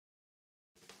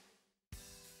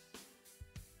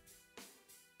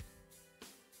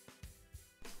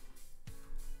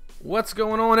What's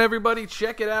going on, everybody?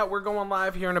 Check it out. We're going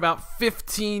live here in about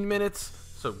 15 minutes.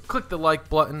 So click the like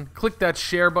button, click that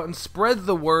share button, spread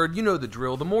the word. You know the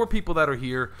drill. The more people that are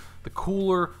here, the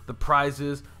cooler the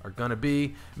prizes are going to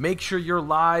be. Make sure you're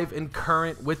live and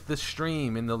current with the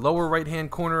stream. In the lower right-hand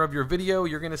corner of your video,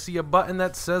 you're going to see a button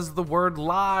that says the word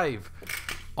live.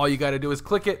 All you got to do is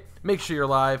click it. Make sure you're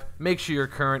live. Make sure you're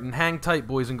current. And hang tight,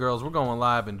 boys and girls. We're going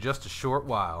live in just a short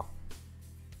while.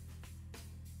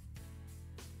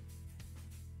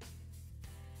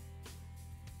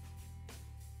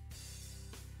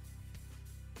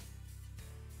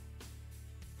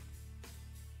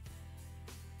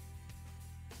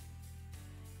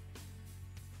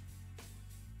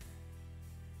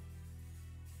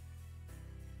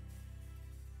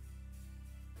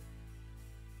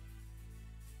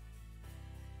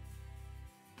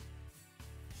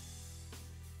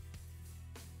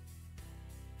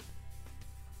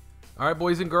 All right,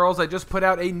 boys and girls, I just put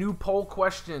out a new poll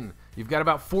question. You've got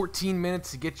about 14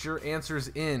 minutes to get your answers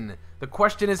in. The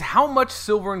question is, how much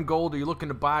silver and gold are you looking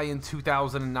to buy in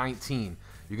 2019?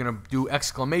 You're going to do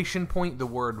exclamation point, the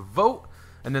word vote,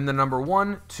 and then the number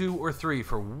 1, 2, or 3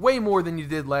 for way more than you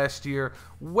did last year,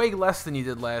 way less than you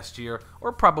did last year,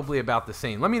 or probably about the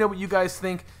same. Let me know what you guys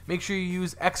think. Make sure you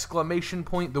use exclamation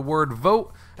point, the word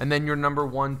vote, and then your number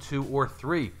 1, 2, or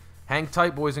 3. Hang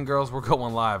tight, boys and girls. We're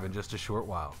going live in just a short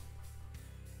while.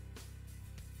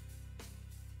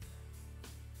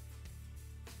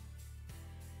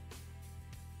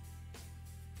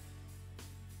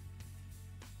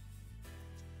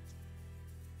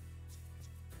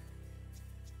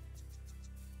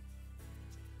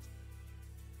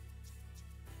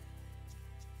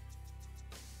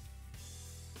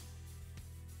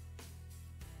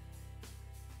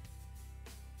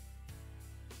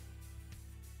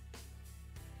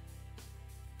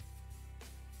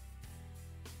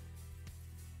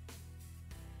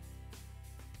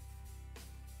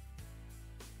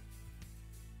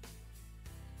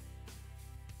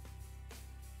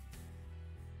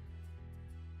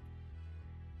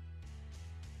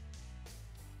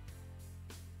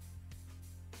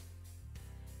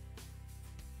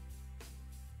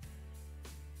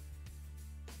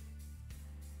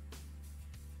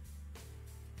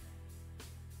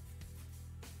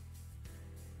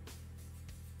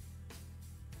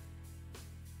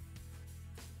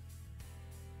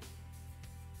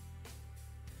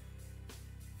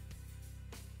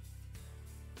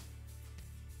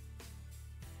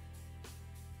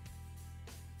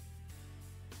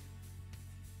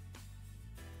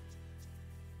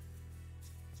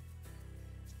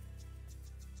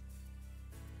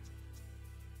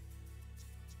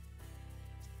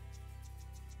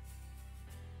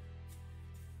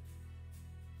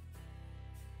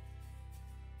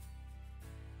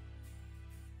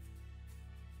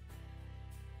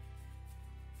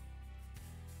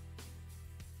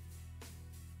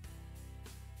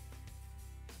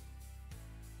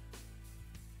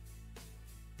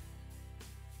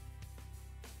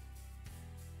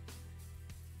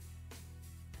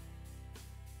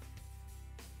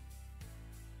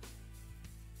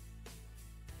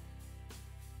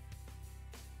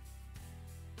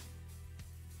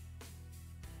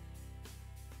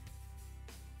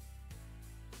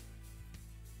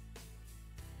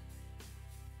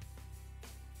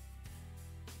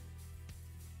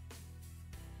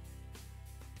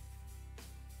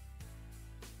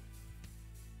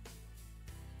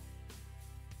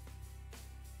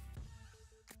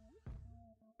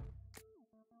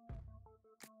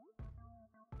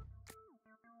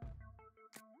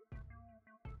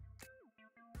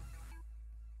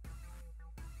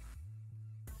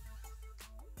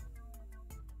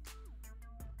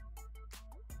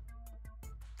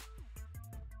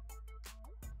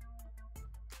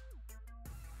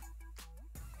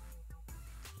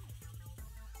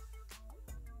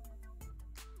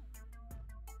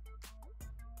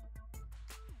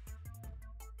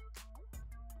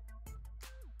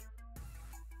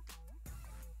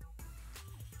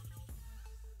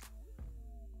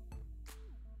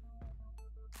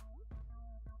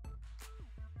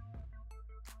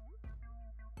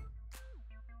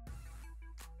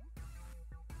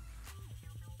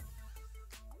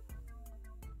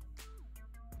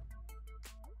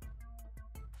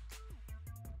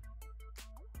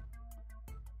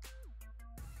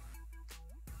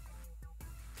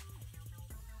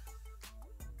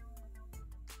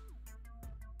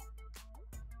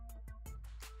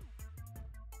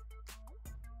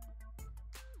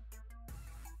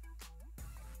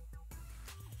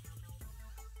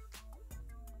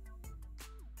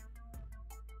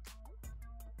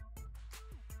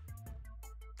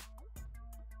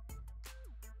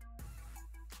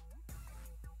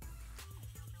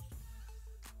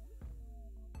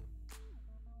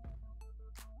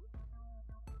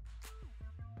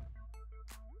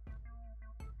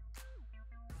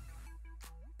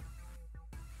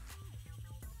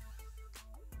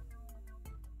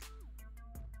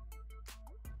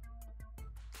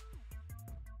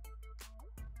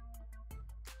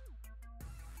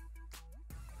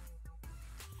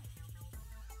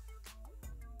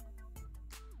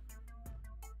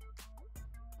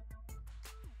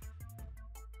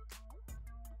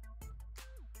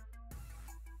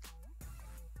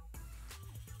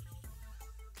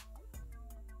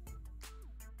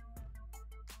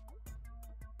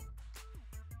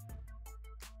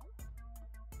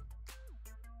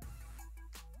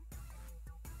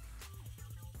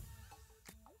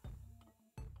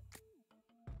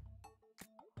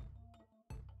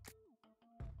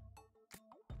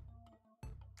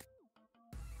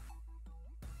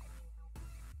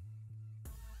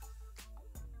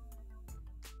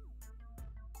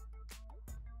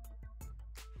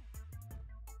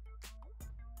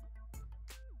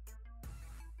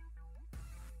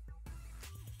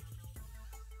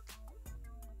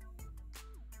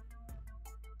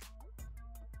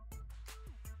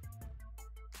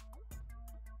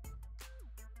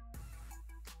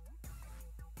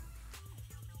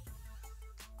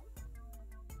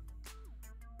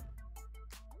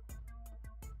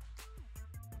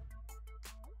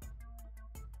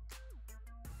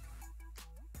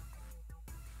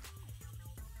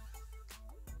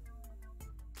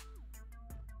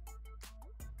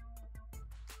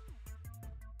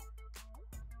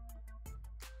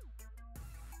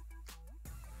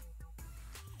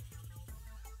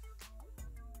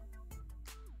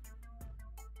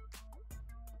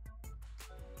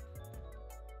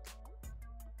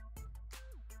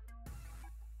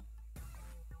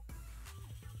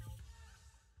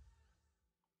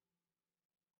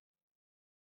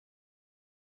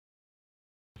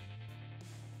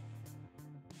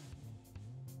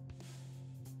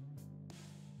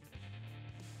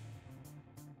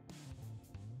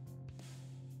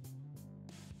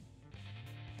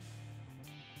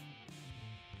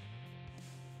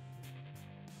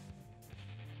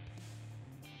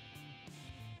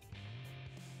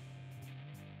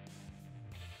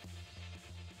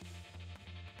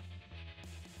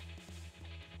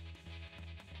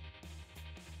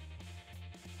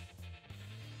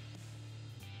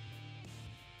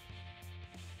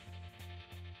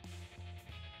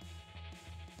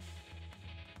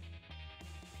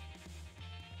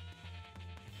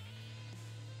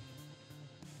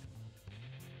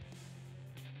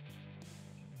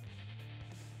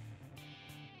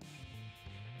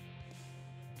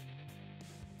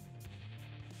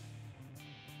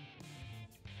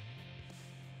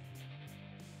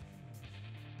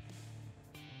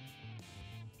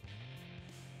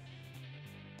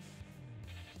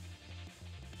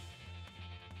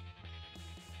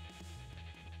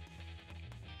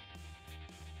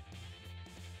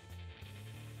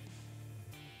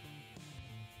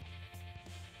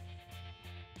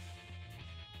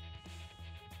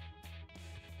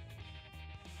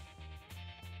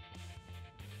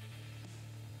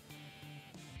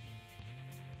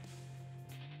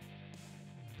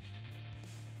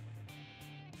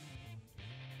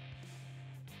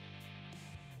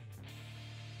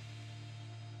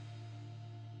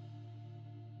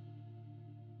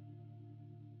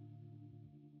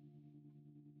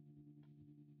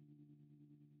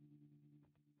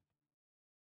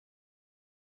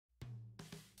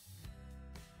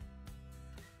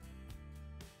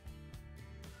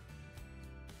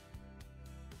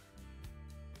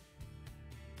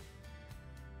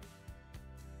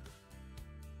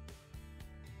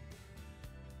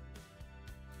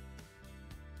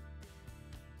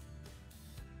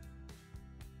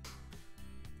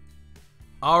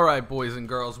 All right, boys and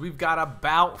girls, we've got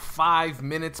about 5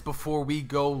 minutes before we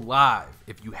go live.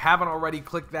 If you haven't already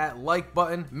clicked that like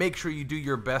button, make sure you do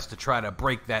your best to try to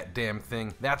break that damn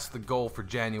thing. That's the goal for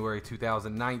January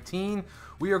 2019.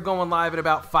 We are going live in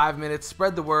about 5 minutes.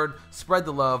 Spread the word, spread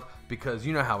the love, because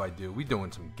you know how I do. We're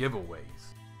doing some giveaways.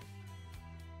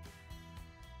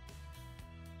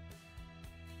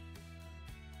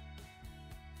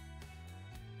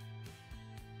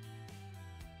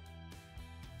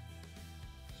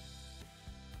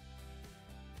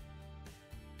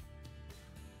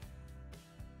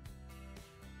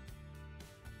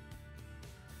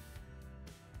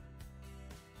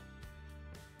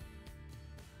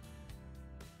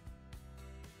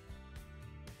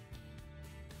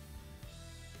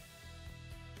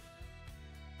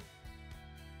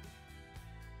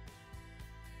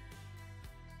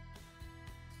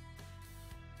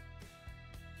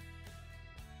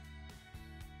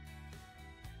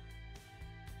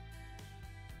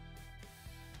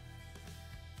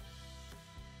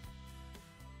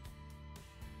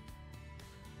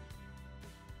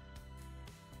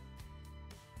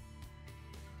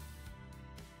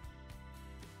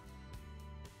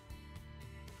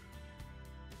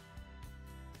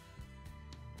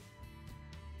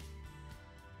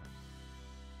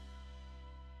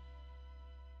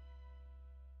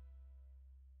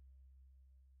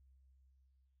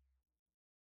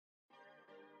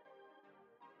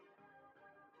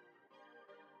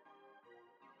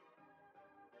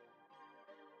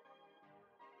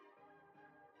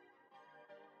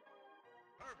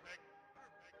 Perfect.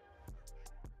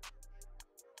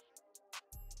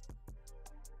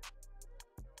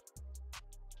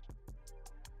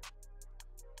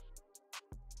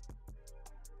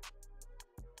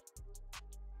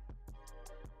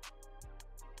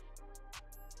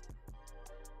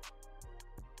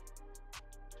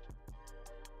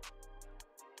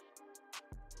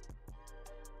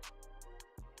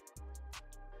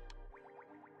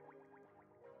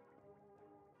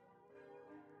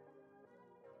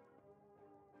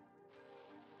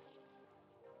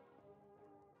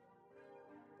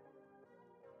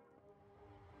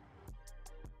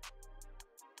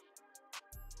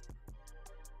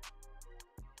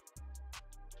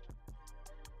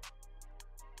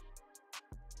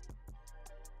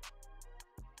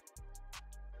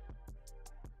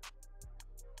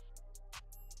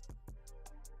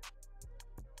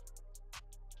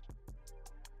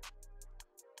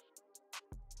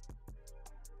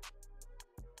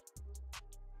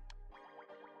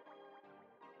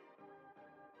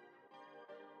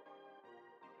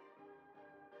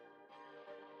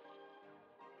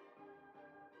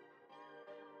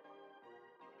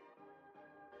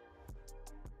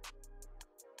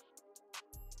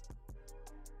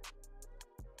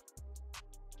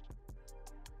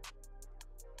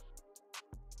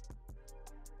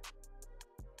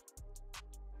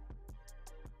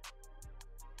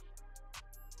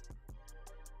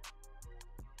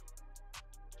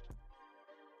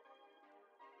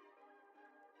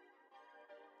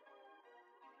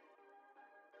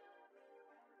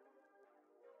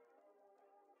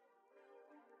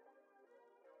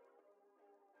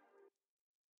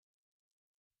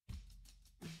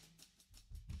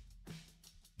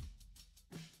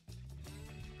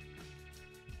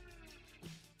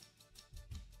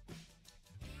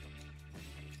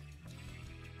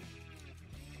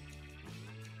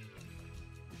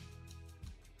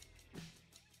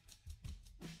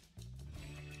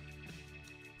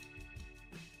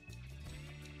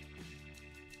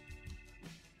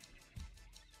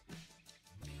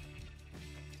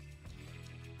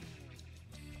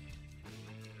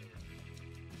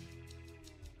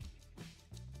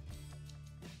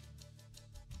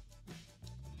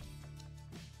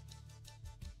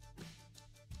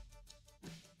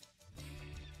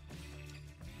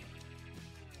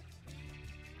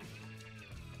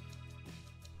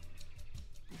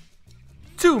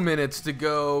 2 minutes to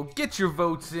go. Get your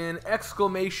votes in.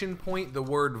 Exclamation point, the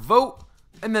word vote,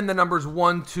 and then the numbers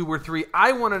 1, 2, or 3.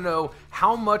 I want to know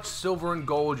how much silver and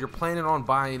gold you're planning on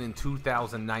buying in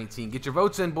 2019. Get your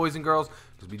votes in, boys and girls,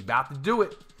 because we about to do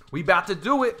it. We about to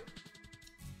do it.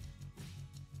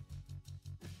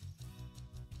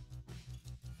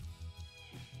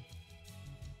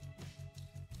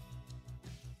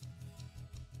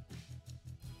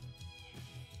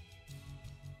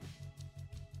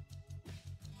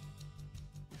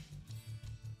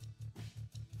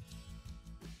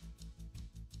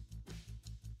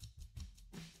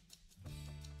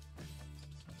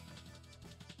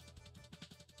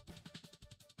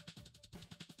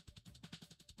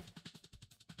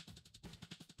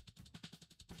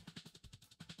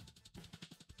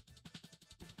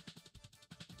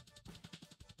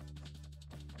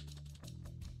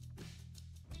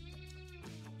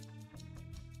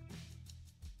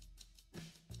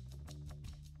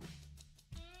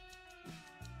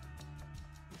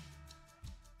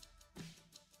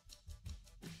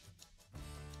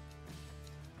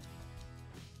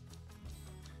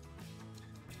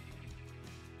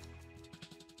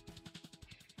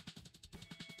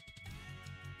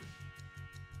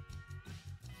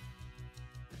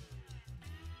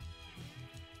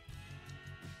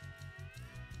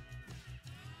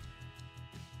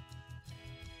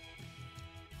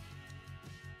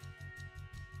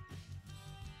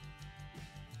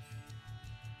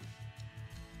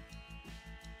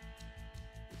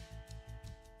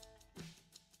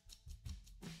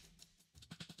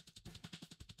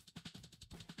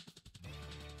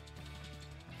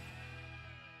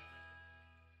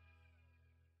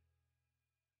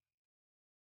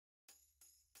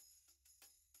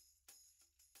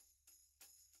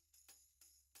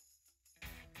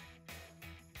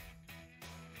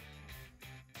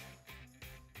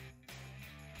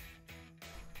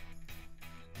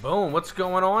 Boom. What's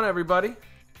going on, everybody?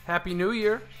 Happy New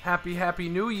Year. Happy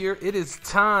New Year. It is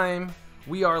time.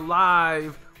 We are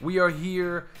live. We are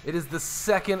here. It is the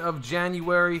 2nd of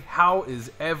January. How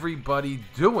is everybody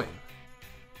doing?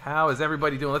 How is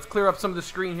everybody doing? Let's clear up some of the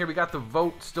screen here. We got the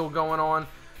vote still going on.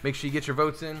 Make sure you get your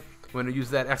votes in. We're going to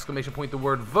use that exclamation point, the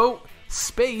word vote,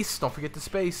 space, don't forget the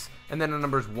space, and then the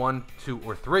numbers 1, 2,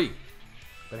 or 3.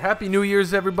 But Happy New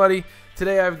Year's, everybody.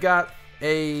 Today I've got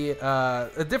a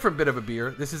different bit of a beer.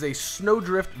 This is a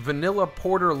Snowdrift Vanilla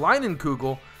Porter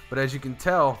Leinenkugel, but as you can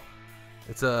tell,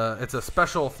 it's a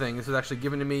special thing. This is actually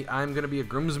given to me. I'm going to be a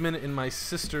groomsman in my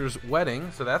sister's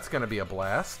wedding, so that's going to be a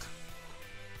blast.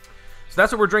 So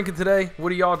that's what we're drinking today.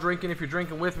 What are y'all drinking if you're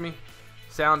drinking with me?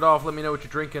 Sound off, let me know what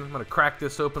you're drinking. I'm going to crack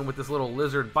this open with this little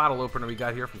lizard bottle opener we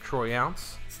got here from Troy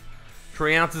Ounce.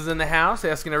 Troy Ounce is in the house,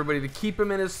 asking everybody to keep him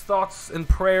in his thoughts and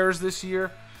prayers this year.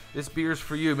 This beer's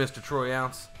for you, Mr. Troy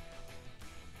Ounce.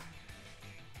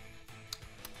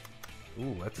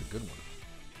 Ooh, that's a good one.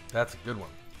 That's a good one.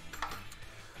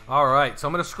 All right, so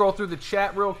I'm going to scroll through the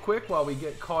chat real quick while we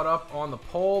get caught up on the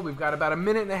poll. We've got about a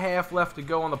minute and a half left to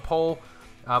go on the poll.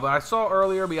 But I saw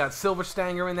earlier we got Silver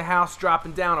Stanger in the house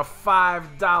dropping down a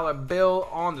 $5 bill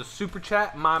on the Super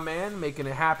Chat. My man, making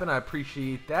it happen. I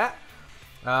appreciate that.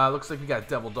 Looks like we got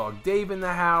Devil Dog Dave in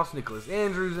the house. Nicholas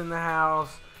Andrews in the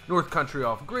house. North Country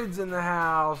Off Grid's in the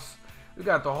house. We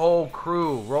got the whole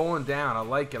crew rolling down. I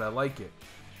like it. I like it.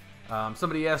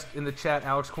 Somebody asked in the chat,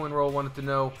 Alex Coinroll wanted to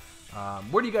know,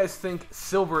 where do you guys think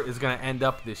silver is going to end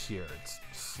up this year? It's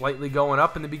slightly going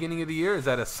up in the beginning of the year. Is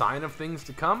that a sign of things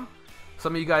to come?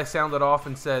 Some of you guys sounded off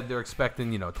and said they're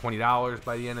expecting, $20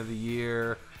 by the end of the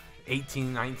year,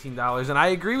 $18, $19, and I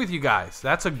agree with you guys.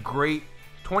 That's a great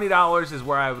 $20 is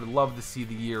where I would love to see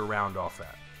the year round off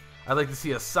at. I'd like to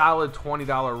see a solid $20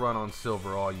 run on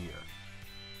silver all year.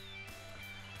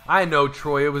 I know,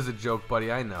 Troy, it was a joke,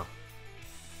 buddy. I know.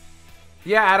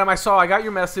 Yeah, Adam, I got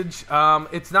your message.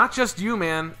 It's not just you,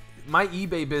 man. My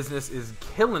eBay business is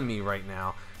killing me right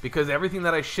now because everything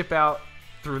that I ship out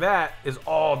through that is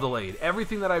all delayed.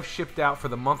 Everything that I've shipped out for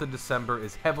the month of December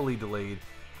is heavily delayed.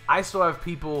 I still have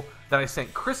people that I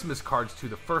sent Christmas cards to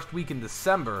the first week in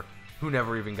December who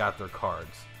never even got their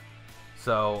cards.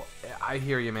 So I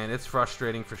hear you, man. It's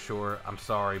frustrating for sure. I'm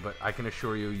sorry, but I can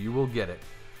assure you, you will get it.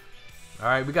 All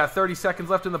right, we got 30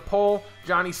 seconds left in the poll.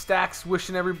 Johnny Stacks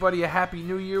wishing everybody a Happy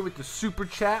New Year with the Super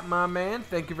Chat, my man.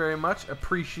 Thank you very much.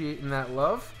 Appreciating that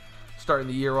love. Starting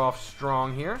the year off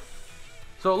strong here.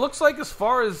 So it looks like as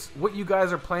far as what you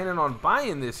guys are planning on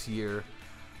buying this year,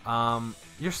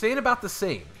 you're staying about the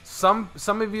same. Some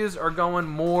of you are going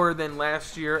more than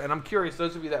last year, and I'm curious,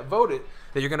 those of you that voted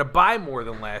that you're going to buy more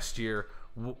than last year,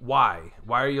 why?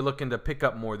 Why are you looking to pick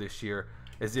up more this year?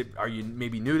 Are you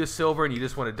maybe new to silver and you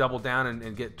just want to double down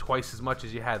and get twice as much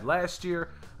as you had last year?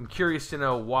 I'm curious to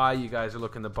know why you guys are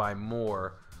looking to buy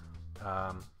more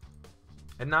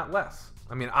and not less.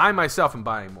 I mean, I myself am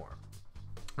buying more.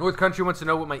 North Country wants to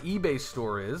know what my eBay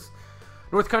store is.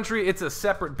 North Country, it's a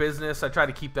separate business. I try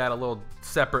to keep that a little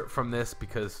separate from this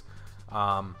because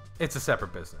it's a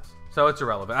separate business. So it's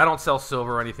irrelevant. I don't sell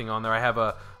silver or anything on there. I have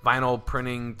a vinyl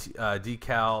printing,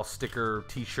 decal, sticker,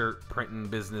 t-shirt printing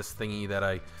business thingy that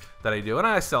I do. And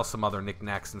I sell some other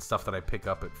knickknacks and stuff that I pick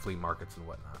up at flea markets and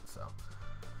whatnot. So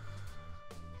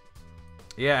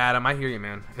yeah, Adam, I hear you,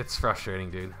 man. It's frustrating,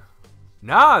 dude.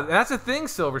 Nah, that's the thing,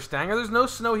 Silver Stanger. There's no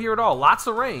snow here at all. Lots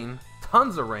of rain.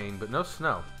 Tons of rain, but no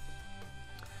snow.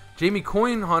 Jamie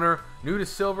Coin Hunter, new to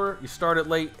silver. You started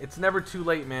late. It's never too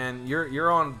late, man.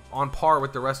 You're on par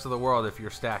with the rest of the world if you're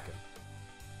stacking.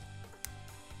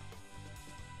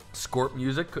 Scorp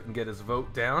Music couldn't get his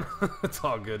vote down. It's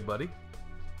all good, buddy.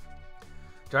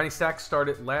 Johnny Stacks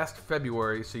started last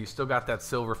February, so you still got that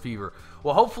silver fever.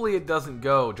 Well, hopefully it doesn't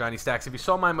go, Johnny Stacks. If you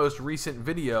saw my most recent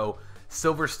video,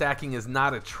 silver stacking is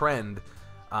not a trend.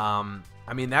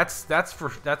 I mean, that's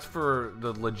for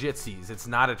the legitsies. It's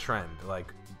not a trend.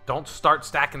 Like, don't start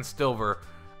stacking silver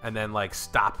and then like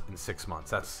stop in 6 months.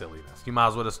 That's silliness. You might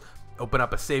as well just open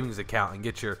up a savings account and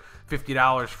get your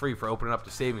 $50 free for opening up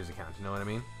the savings account. You know what I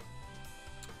mean?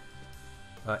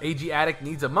 AG Addict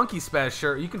needs a MunkeySpaz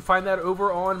shirt. You can find that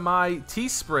over on my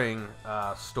Teespring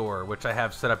store, which I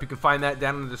have set up. You can find that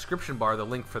down in the description bar, the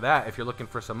link for that. If you're looking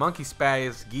for some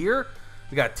MunkeySpaz gear,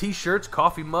 we got t-shirts,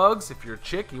 coffee mugs. If you're a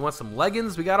chick, you want some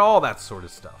leggings, we got all that sort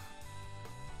of stuff.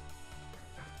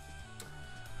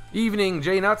 Evening,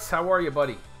 J Nuts. How are you,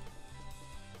 buddy?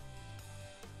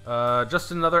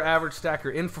 Just another average stacker.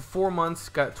 In for 4 months.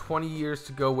 Got 20 years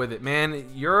to go with it. Man,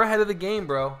 you're ahead of the game,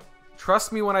 bro.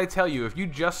 Trust me when I tell you, if you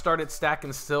just started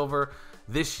stacking silver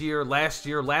this year, last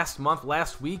month,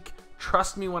 last week,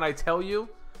 trust me when I tell you,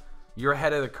 you're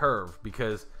ahead of the curve,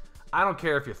 because I don't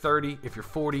care if you're 30, if you're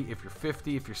 40, if you're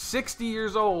 50, if you're 60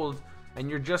 years old and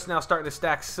you're just now starting to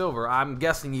stack silver. I'm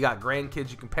guessing you got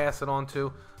grandkids you can pass it on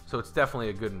to, so it's definitely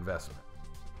a good investment.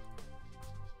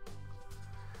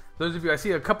 Those of you, I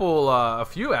see a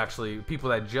few actually, people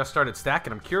that just started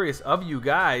stacking. I'm curious of you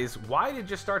guys, why did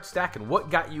you start stacking? What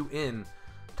got you in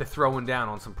to throwing down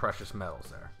on some precious metals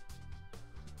there?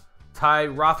 Ty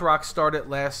Rothrock started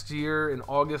last year in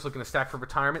August looking to stack for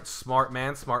retirement. Smart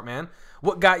man, smart man.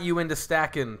 What got you into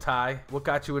stacking, Ty? What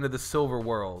got you into the silver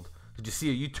world? Did you see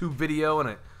a YouTube video and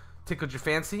it tickled your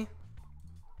fancy?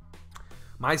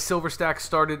 My silver stack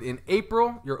started in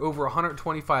April. You're over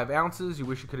 125 ounces. You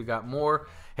wish you could have got more.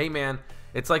 Hey, man,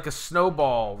 it's like a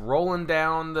snowball rolling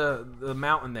down the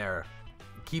mountain there.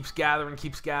 It keeps gathering,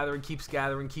 keeps gathering, keeps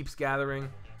gathering, keeps gathering.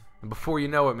 And before you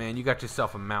know it, man, you got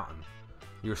yourself a mountain.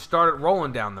 You started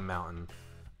rolling down the mountain,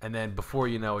 and then before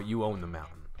you know it, you own the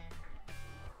mountain.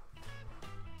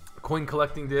 Coin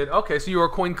collecting did. Okay, so you're a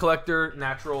coin collector.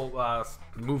 Natural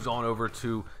moves on over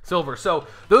to silver. So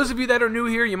those of you that are new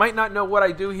here, you might not know what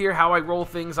I do here, how I roll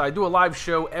things. I do a live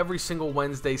show every single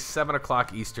Wednesday, 7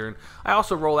 o'clock Eastern. I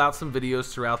also roll out some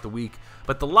videos throughout the week.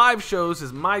 But the live shows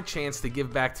is my chance to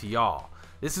give back to y'all.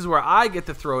 This is where I get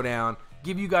to throw down,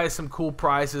 give you guys some cool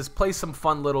prizes, play some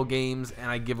fun little games, and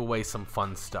I give away some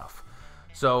fun stuff.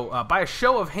 So by a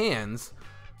show of hands,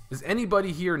 is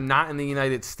anybody here not in the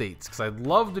United States? Because I'd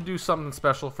love to do something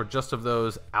special for just of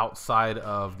those outside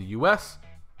of the U.S.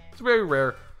 It's very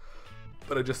rare,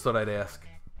 but I just thought I'd ask.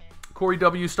 Corey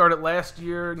W. started last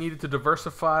year, needed to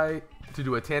diversify to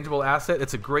do a tangible asset.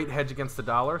 It's a great hedge against the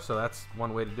dollar, so that's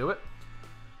one way to do it.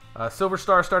 Silver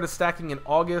Star started stacking in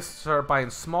August, started buying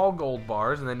small gold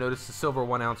bars, and then noticed the silver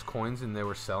 1-ounce coins, and they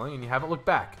were selling, and you haven't looked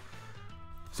back.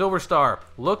 Silver Star,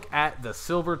 look at the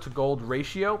silver to gold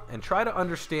ratio and try to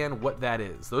understand what that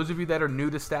is. Those of you that are new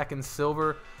to stacking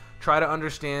silver, try to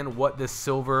understand what this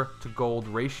silver to gold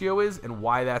ratio is and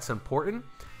why that's important.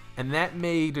 And that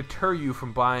may deter you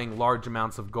from buying large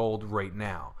amounts of gold right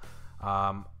now.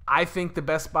 I think the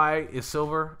best buy is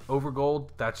silver over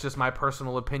gold. That's just my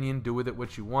personal opinion. Do with it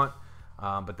what you want,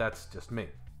 but that's just me.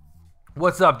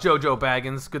 What's up, Jojo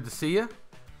Baggins? Good to see you.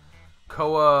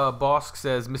 Koa Bosk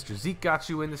says, Mr. Zeke got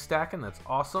you into stacking. That's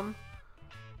awesome.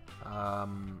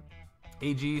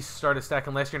 AG started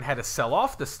stacking last year and had to sell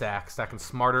off the stack, stacking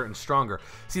smarter and stronger.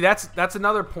 See, that's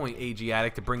another point, AG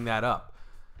Addict, to bring that up.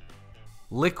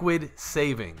 Liquid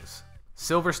savings.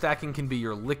 Silver stacking can be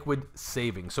your liquid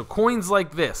savings. So coins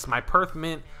like this, my Perth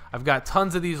Mint, I've got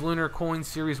tons of these Lunar coins,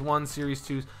 Series 1, Series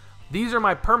 2s. These are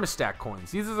my permastack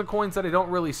coins. These are the coins that I don't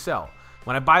really sell.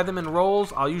 When I buy them in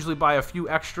rolls, I'll usually buy a few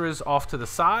extras off to the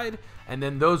side, and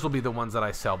then those will be the ones that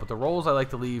I sell. But the rolls I like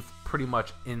to leave pretty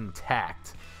much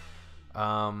intact.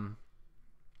 Let's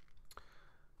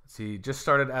see, just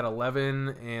started at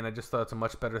 11, and I just thought it's a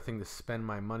much better thing to spend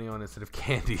my money on instead of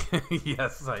candy.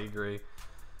 Yes, I agree.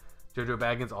 Jojo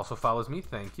Baggins also follows me.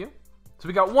 Thank you. So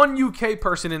we got one UK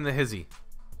person in the hizzy.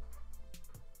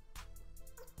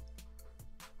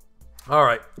 All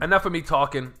right, enough of me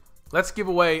talking. Let's give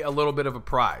away a little bit of a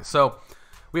prize. So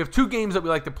we have two games that we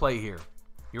like to play here.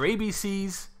 Your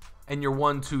ABCs and your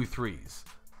 1, 2, 3s.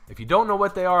 If you don't know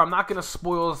what they are, I'm not going to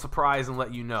spoil the surprise and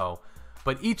let you know.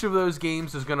 But each of those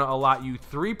games is going to allot you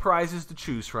 3 prizes to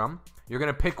choose from. You're going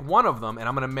to pick one of them, and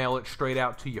I'm going to mail it straight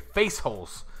out to your face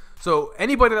holes. So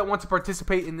anybody that wants to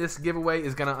participate in this giveaway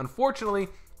is going to, unfortunately,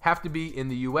 have to be in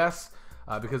the U.S.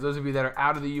 Because those of you that are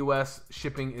out of the U.S.,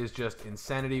 shipping is just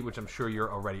insanity, which I'm sure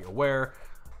you're already aware.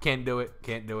 Can't do it,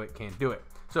 can't do it, can't do it.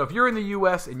 So if you're in the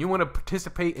U.S. and you want to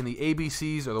participate in the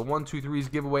ABCs or the 1, 2,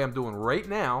 3s giveaway I'm doing right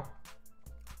now,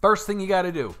 first thing you got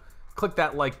to do, click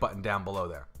that like button down below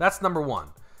there. That's number 1.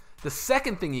 The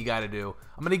second thing you got to do,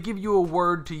 I'm going to give you a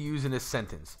word to use in a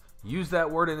sentence. Use that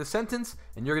word in a sentence,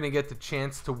 and you're going to get the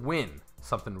chance to win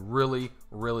something really,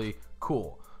 really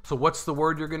cool. So what's the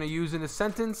word you're going to use in a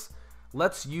sentence?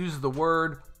 Let's use the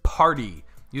word party.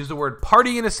 Use the word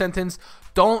party in a sentence.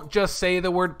 Don't just say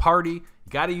the word party. You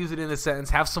got to use it in a sentence.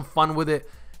 Have some fun with it.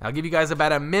 I'll give you guys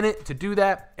about a minute to do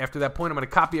that. After that point, I'm going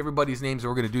to copy everybody's names, and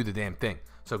we're going to do the damn thing.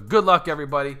 So good luck,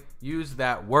 everybody. Use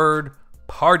that word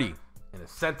party in a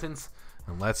sentence,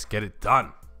 and let's get it done.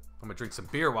 I'm going to drink some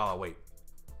beer while I wait.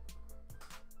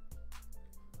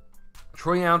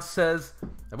 Troy Ounce says,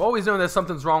 I've always known that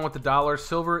something's wrong with the dollar.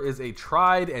 Silver is a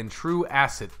tried and true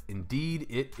asset. Indeed,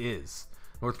 it is.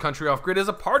 North Country Off Grid is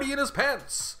a party in his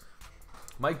pants.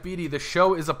 Mike Beatty, the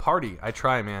show is a party. I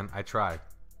try, man. I try.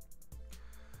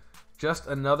 Just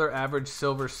another average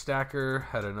silver stacker.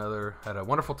 Had a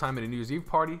wonderful time at a New Year's Eve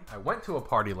party. I went to a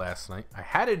party last night. I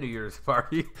had a New Year's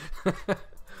party.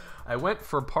 I I went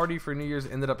for a party for New Year's,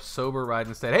 ended up sober ride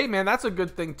instead. Hey, man, that's a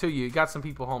good thing, too. You got some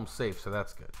people home safe, so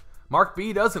that's good. Mark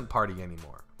B doesn't party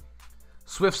anymore.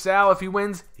 Swift Sal, if he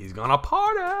wins, he's gonna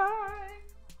party.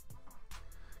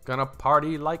 Gonna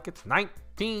party like it's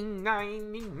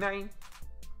 1999.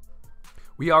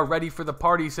 We are ready for the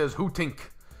party, says Hootink.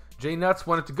 J Nuts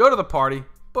wanted to go to the party,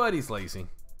 but he's lazy.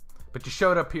 But you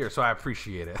showed up here, so I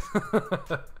appreciate it.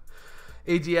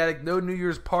 AG Addict, no New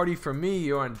Year's party for me.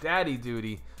 You're on daddy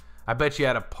duty. I bet you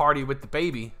had a party with the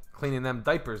baby, cleaning them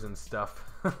diapers and stuff.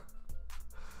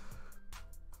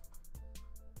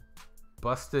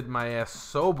 Busted my ass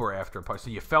sober after a party.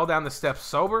 So you fell down the steps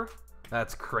sober?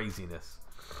 That's craziness.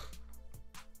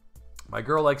 My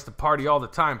girl likes to party all the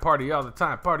time. Party all the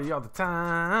time. Party all the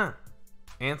time.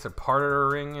 Ants are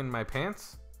partering in my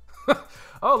pants.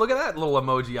 Oh, look at that little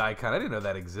emoji icon. I didn't know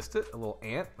that existed. A little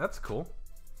ant. That's cool.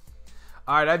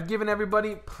 All right, I've given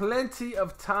everybody plenty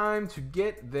of time to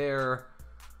get their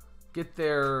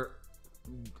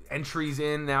entries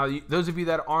in. Now, those of you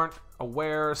that aren't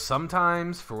aware,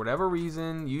 sometimes, for whatever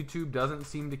reason, YouTube doesn't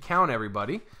seem to count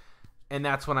everybody. And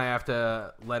that's when I have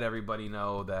to let everybody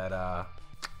know that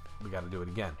we got to do it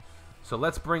again. So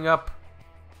let's bring up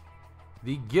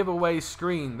the giveaway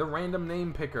screen, the random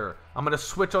name picker. I'm going to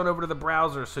switch on over to the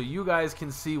browser so you guys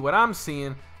can see what I'm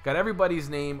seeing. Got everybody's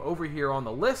name over here on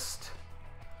the list.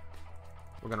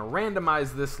 We're going to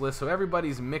randomize this list so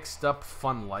everybody's mixed up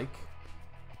fun-like.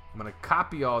 I'm going to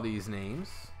copy all these names.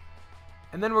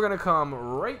 And then we're going to come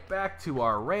right back to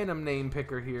our random name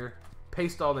picker here.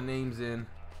 Paste all the names in.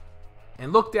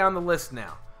 And look down the list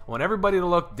now. I want everybody to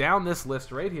look down this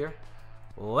list right here.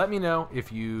 Let me know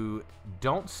if you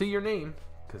don't see your name,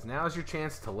 because now's your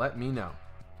chance to let me know.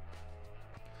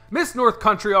 Miss North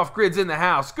Country Off Grid's in the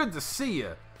house. Good to see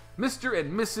you. Mr.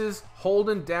 and Mrs.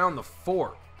 holding down the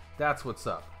fort. That's what's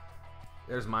up.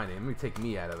 There's my name. Let me take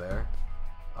me out of there.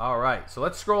 All right, so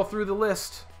let's scroll through the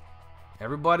list.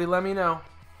 Everybody let me know.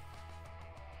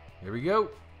 Here we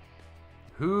go.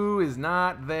 Who is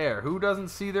not there? Who doesn't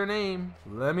see their name?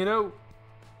 Let me know.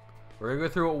 We're going to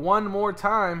go through it one more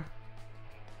time.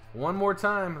 One more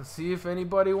time. Let's see if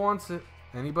anybody wants it.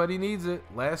 Anybody needs it.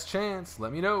 Last chance.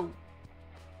 Let me know.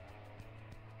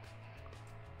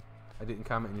 I didn't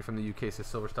comment and you're from the UK, says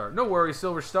Silver Star. No worries,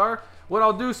 Silver Star. What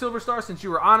I'll do, Silver Star, since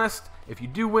you were honest, if you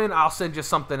do win, I'll send you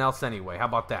something else anyway. How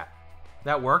about that?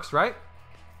 That works, right?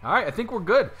 All right, I think we're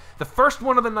good. The first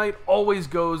one of the night always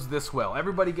goes this well.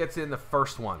 Everybody gets in the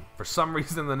first one. For some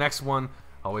reason, the next one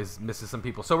always misses some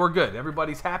people. So we're good.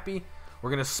 Everybody's happy. We're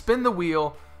going to spin the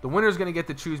wheel. The winner's going to get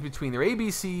to choose between their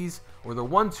ABCs or their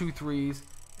 1, 2, 3s.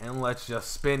 And let's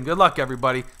just spin. Good luck,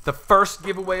 everybody. The first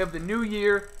giveaway of the new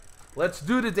year. Let's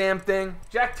do the damn thing.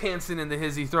 Jack Tansen in the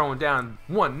hizzy throwing down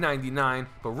 199.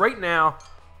 But right now,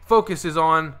 focus is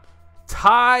on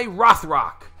Ty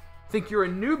Rothrock. Think you're a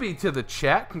newbie to the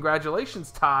chat.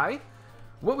 Congratulations, Ty.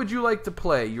 What would you like to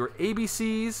play? Your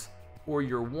ABCs or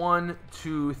your 1,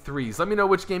 2, 3s? Let me know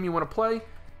which game you want to play,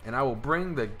 and I will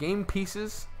bring the game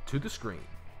pieces to the screen.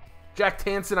 Jack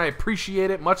Tansen, I appreciate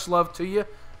it. Much love to you.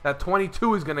 That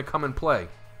 22 is going to come and play.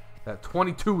 That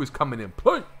 22 is coming in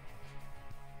play.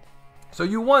 So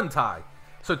you won, Ty.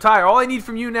 So, Ty, all I need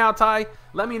from you now, Ty,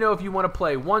 let me know if you want to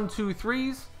play 1, 2,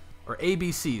 3s or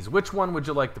ABCs. Which one would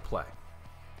you like to play?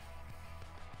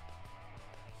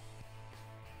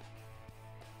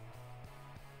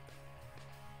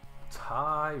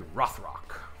 Ty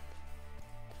Rothrock.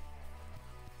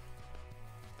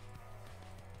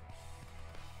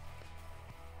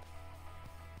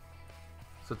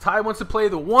 So Ty wants to play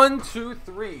the 1, 2,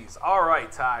 3s. All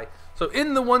right, Ty. So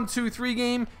in the 1, 2, 3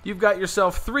 game, you've got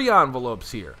yourself 3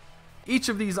 envelopes here. Each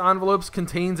of these envelopes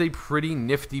contains a pretty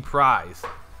nifty prize.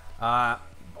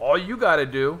 All you got to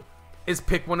do is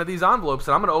pick one of these envelopes,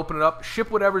 and I'm going to open it up,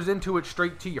 ship whatever's into it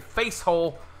straight to your face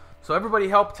hole. So everybody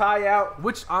help Ty out.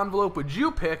 Which envelope would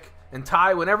you pick? And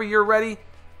Ty, whenever you're ready,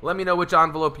 let me know which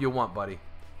envelope you want, buddy.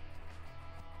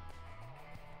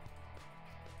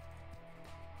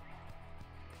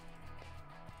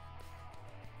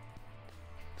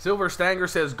 Silver Stanger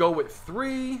says go with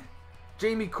 3.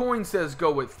 Jamie Coyne says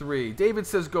go with 3. David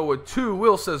says go with 2.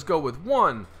 Will says go with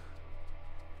 1.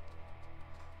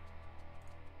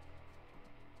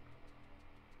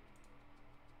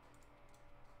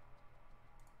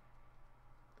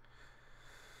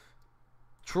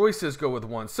 Troy says go with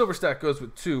 1. Silverstack goes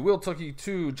with 2. Will Tucky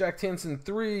 2. Jack Tansen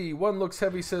 3. 1 looks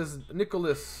heavy, says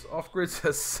Nicholas. Off Grid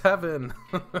says 7.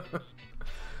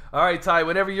 All right, Ty,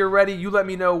 whenever you're ready, you let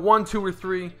me know 1, 2, or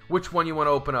 3. Which one you want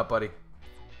to open up, buddy?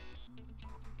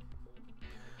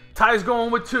 Ty's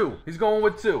going with 2. He's going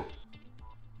with 2.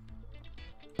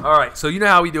 All right, so you know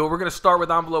how we do it. We're going to start with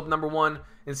envelope number 1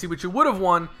 and see what you would have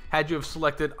won had you have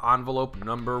selected envelope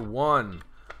number 1.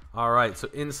 All right, so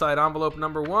inside envelope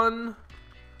number 1,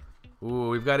 ooh,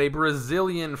 we've got a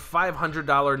Brazilian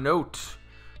 $500 note.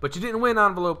 But you didn't win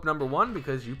envelope number 1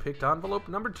 because you picked envelope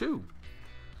number 2.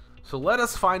 So let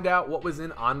us find out what was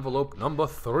in envelope number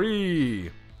 3.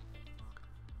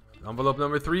 Envelope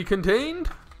number 3 contained,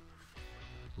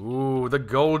 ooh, the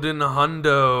golden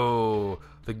hundo.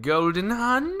 The golden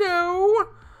hundo.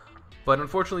 But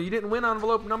unfortunately, you didn't win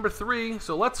envelope number 3.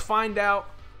 So let's find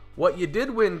out what you did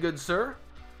win, good sir.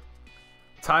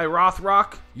 Ty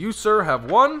Rothrock, you, sir, have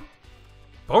won.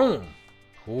 Boom.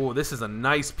 Oh, this is a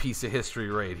nice piece of history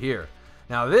right here.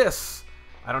 Now this,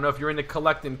 I don't know if you're into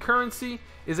collecting currency,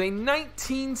 is a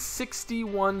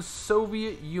 1961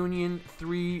 Soviet Union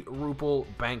 3 ruble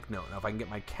banknote. Now if I can get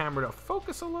my camera to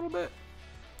focus a little bit,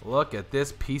 look at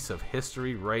this piece of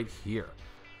history right here.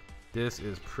 This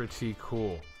is pretty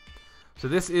cool. So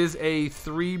this is a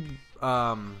 3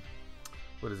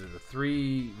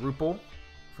 ruble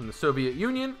from the Soviet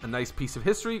Union, a nice piece of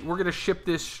history. We're going to ship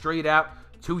this straight out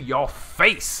to your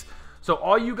face. So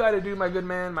all you got to do, my good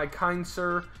man, my kind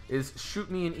sir, is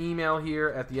shoot me an email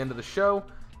here at the end of the show,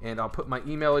 and I'll put my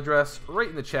email address right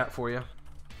in the chat for you.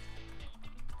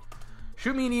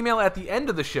 Shoot me an email at the end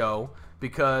of the show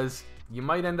because you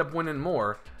might end up winning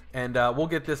more, and we'll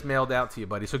get this mailed out to you,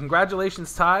 buddy. So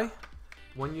congratulations, Ty.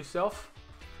 Won yourself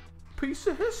a piece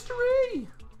of history.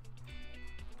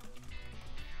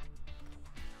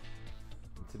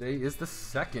 And today is the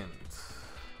 2nd.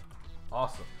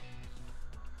 Awesome.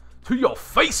 To your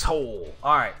face hole.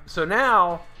 All right, so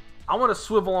now I want to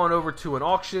swivel on over to an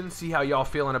auction, see how y'all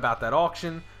feeling about that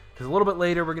auction, because a little bit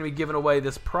later we're going to be giving away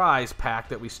this prize pack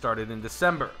that we started in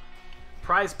December.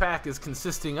 Prize pack is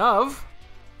consisting of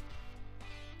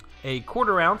a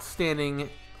 1/4 ounce standing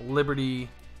Liberty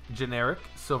generic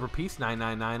silver piece,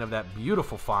 999 of that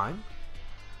beautiful fine.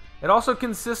 It also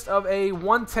consists of a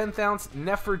 1/10 ounce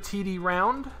Nefertiti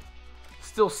round,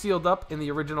 still sealed up in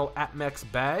the original Atmex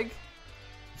bag.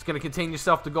 It's going to contain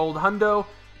yourself the gold hundo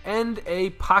and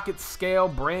a pocket scale,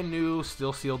 brand new,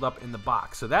 still sealed up in the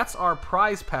box. So that's our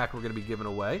prize pack we're going to be giving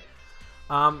away.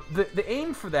 The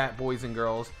aim for that, boys and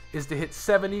girls, is to hit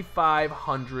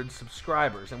 7,500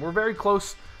 subscribers. And we're very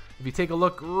close. If you take a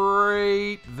look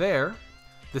right there,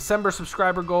 December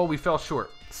subscriber goal, we fell short.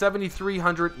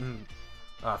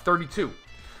 7,332.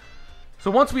 So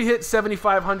once we hit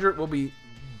 7,500, we'll be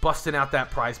busting out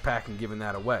that prize pack and giving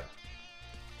that away.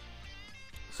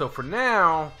 So for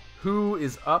now, who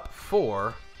is up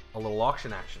for a little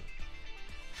auction action?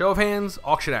 Show of hands,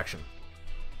 auction action.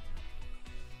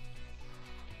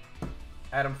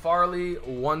 Adam Farley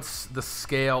wants the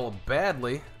scale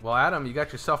badly. Well, Adam, you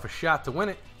got yourself a shot to win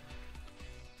it.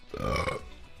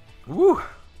 Woo!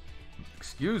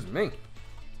 Excuse me.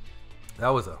 That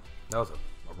was a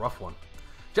rough one.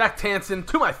 Jack Tansen,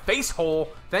 to my face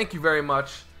hole. Thank you very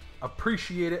much.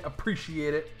 Appreciate it.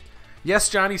 Appreciate it. Yes,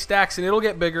 Johnny Stacks, and it'll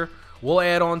get bigger. We'll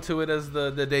add on to it as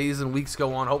the days and weeks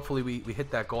go on. Hopefully we hit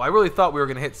that goal. I really thought we were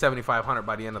going to hit 7,500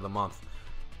 by the end of the month.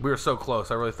 We were so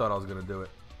close. I really thought I was going to do it.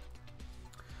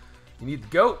 You need the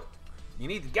goat. You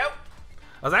need the goat.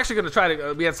 I was actually going to try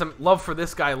to... we had some love for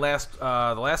this guy the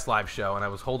last live show, and I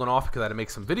was holding off because I had to make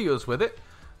some videos with it.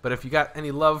 But if you got any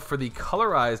love for the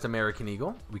colorized American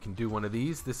Eagle, we can do one of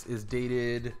these. This is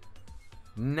dated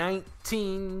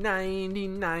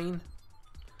 1999.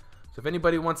 So if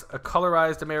anybody wants a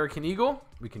colorized American Eagle,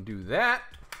 we can do that.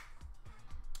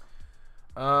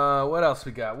 What else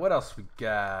we got? What else we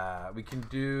got? We can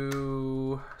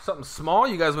do something small.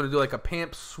 You guys want to do like a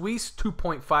Pamp Suisse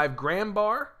 2.5 gram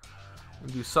bar? We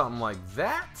can do something like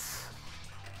that.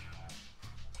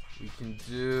 We can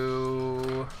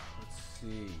do... let's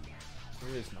see.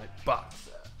 Where is my box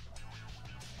at?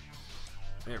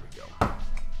 There we go.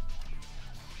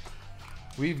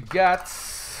 We've got...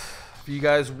 if you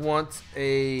guys want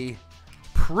a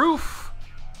proof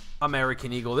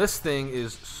American Eagle, this thing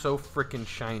is so freaking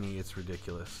shiny, it's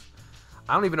ridiculous.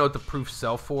 I don't even know what the proofs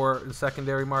sell for in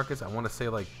secondary markets. I want to say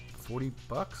like 40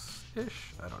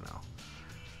 bucks-ish. I don't know.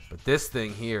 But this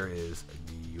thing here is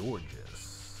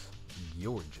gorgeous.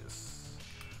 Gorgeous.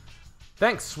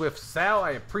 Thanks, Swift Sal.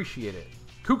 I appreciate it.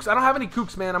 Kooks. I don't have any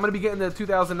kooks, man. I'm going to be getting the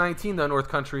 2019, though, North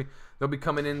Country. They'll be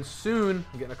coming in soon.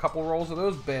 I'm getting a couple rolls of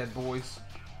those bad boys.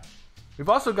 We've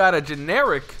also got a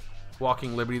generic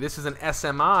Walking Liberty. This is an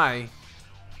SMI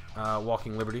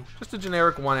Walking Liberty. Just a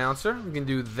generic 1 ouncer. We can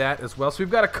do that as well. So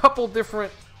we've got a couple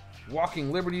different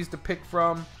Walking Liberties to pick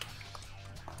from.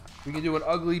 We can do an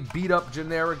ugly beat-up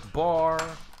generic bar.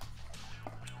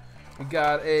 We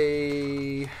got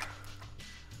a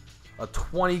a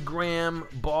 20-gram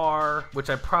bar,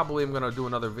 which I probably am going to do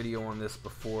another video on this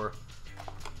before.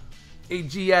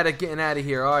 AG Addict getting out of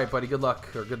here. All right, buddy. Good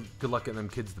luck. Or good luck getting them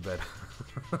kids to bed.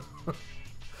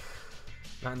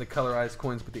 Not in the colorized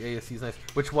coins, but the ASC is nice.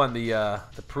 Which one? The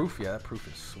proof? Yeah, that proof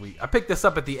is sweet. I picked this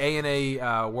up at the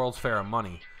A&A World's Fair of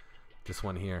Money. This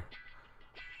one here.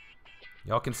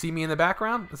 Y'all can see me in the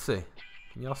background? Let's see.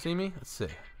 Can y'all see me? Let's see.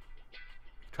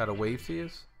 Try to wave to you.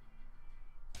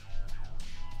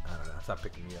 I don't know. It's not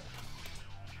picking me up.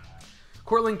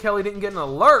 Cortland Kelly didn't get an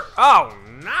alert. Oh,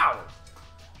 no.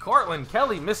 Cortland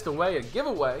Kelly missed away a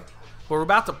giveaway. But we're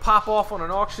about to pop off on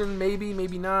an auction. Maybe,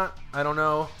 maybe not. I don't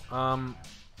know.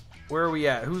 Where are we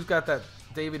at? Who's got that?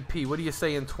 David P. What do you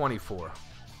say in 24?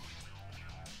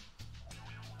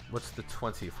 What's the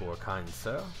 24, kind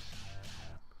sir?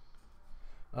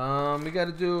 We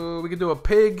could do a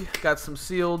pig. Got some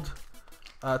sealed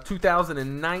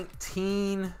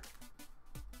 2019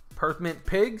 Perth Mint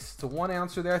pigs. It's a 1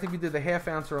 ouncer there. I think we did the half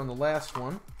ouncer on the last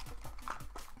one.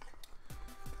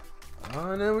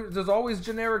 And then there's always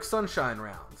generic sunshine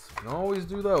rounds. You can always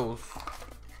do those.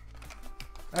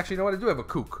 Actually, you know what? I do have a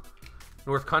kook.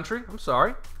 North Country. I'm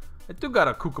sorry. I do got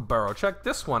a kookaburra. Check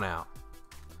this one out.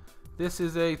 This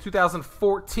is a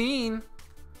 2014.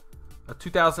 A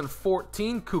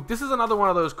 2014 kook. This is another one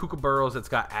of those kookaburras that's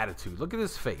got attitude. Look at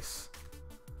his face.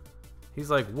 He's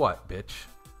like, what, bitch?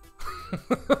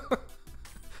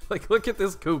 Like, look at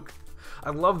this kook.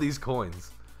 I love these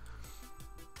coins.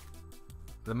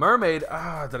 The mermaid.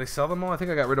 Did I sell them all? I think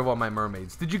I got rid of all my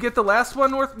mermaids. Did you get the last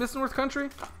one, Miss North Country?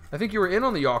 I think you were in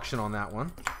on the auction on that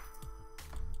one.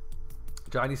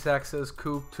 Johnny Sack says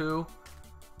kook too.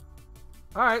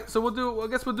 All right, so I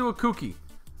guess we'll do a kookie.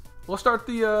 We'll start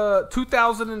the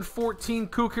 2014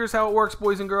 kook. Here's how it works,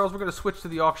 boys and girls. We're going to switch to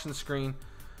the auction screen.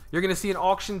 You're going to see an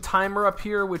auction timer up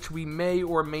here, which we may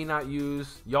or may not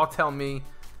use. Y'all tell me.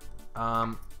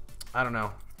 I don't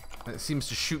know. It seems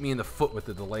to shoot me in the foot with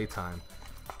the delay time.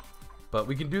 But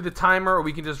we can do the timer, or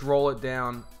we can just roll it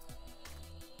down.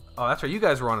 Oh, that's right. You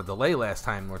guys were on a delay last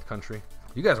time, North Country.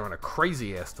 You guys were on a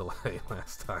crazy-ass delay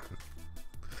last time.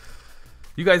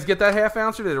 You guys get that half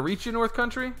ouncer? Did it reach you, North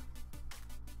Country?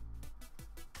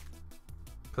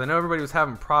 Because I know everybody was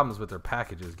having problems with their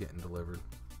packages getting delivered.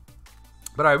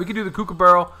 But all right, we can do the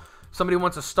kookaburra. Somebody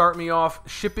wants to start me off.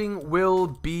 Shipping will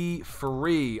be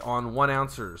free on 1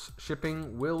 ouncers.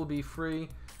 Shipping will be free.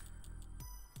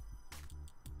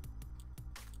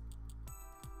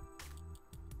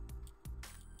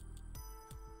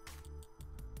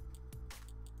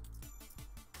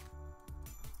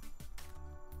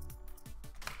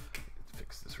 Let's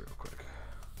fix this real quick.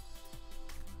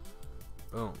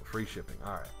 Boom, free shipping.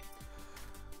 All right.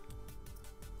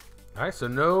 All right, so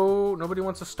nobody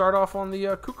wants to start off on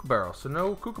the kookaburra, so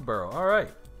no kookaburra. All right,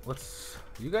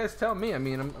 you guys tell me. I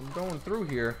mean, I'm going through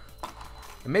here.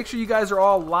 And make sure you guys are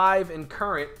all live and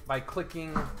current by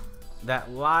clicking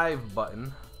that live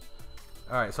button.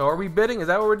 All right, so are we bidding? Is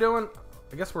that what we're doing?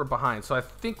 I guess we're behind. So I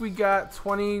think we got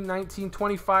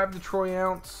 25 Detroit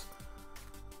ounce.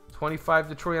 25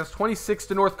 Detroit ounce, 26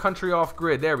 to North Country off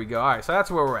grid. There we go. All right, so that's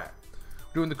where we're at.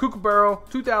 Doing the kookaburra,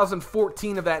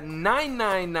 2014 of that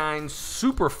 999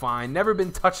 super fine, never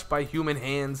been touched by human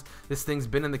hands. This thing's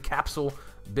been in the capsule,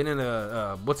 been in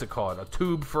a, what's it called, a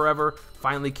tube forever,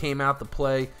 finally came out to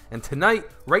play. And tonight,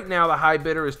 right now, the high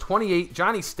bidder is 28,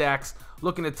 Johnny Stacks,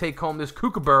 looking to take home this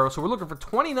kookaburra. So we're looking for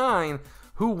 29.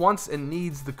 Who wants and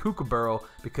needs the kookaburra?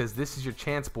 Because this is your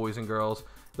chance, boys and girls.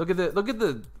 Look at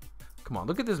the, come on,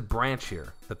 look at this branch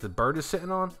here that the bird is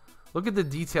sitting on. Look at the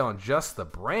detail on just the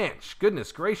branch.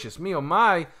 Goodness gracious me, oh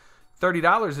my.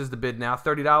 $30 is the bid now.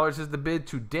 $30 is the bid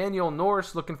to Daniel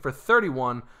Norris, looking for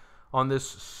 31 on this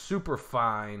super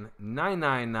fine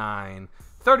 999.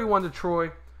 31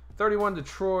 Detroit. 31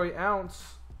 Detroit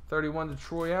ounce. 31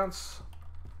 Detroit ounce.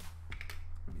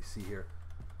 Let me see here.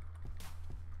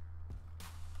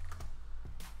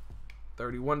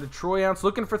 31 Detroit ounce.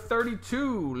 Looking for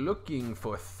 32. Looking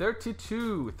for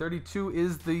 32. 32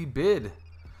 is the bid.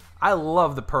 I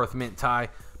love the Perth Mint, Ty.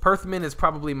 Perth Mint is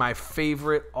probably my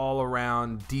favorite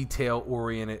all-around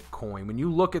detail-oriented coin. When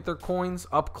you look at their coins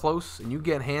up close and you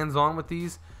get hands-on with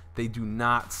these, they do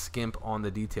not skimp on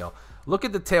the detail. Look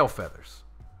at the tail feathers.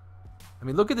 I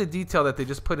mean, look at the detail that they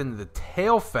just put into the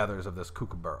tail feathers of this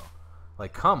kookaburra.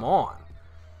 Like, come on.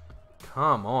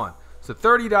 Come on. So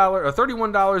 $30 or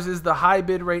 $31 is the high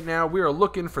bid right now. We are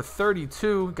looking for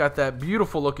 32. Got that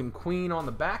beautiful looking queen on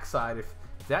the backside if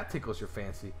that tickles your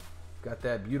fancy. Got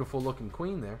that beautiful looking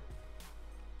queen there.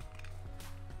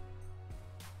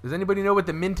 Does anybody know what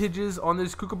the mintage is on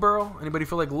this kookaburra? Anybody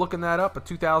feel like looking that up? A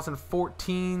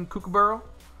 2014 kookaburra?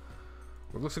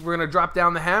 It looks like we're going to drop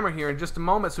down the hammer here in just a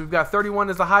moment. So we've got 31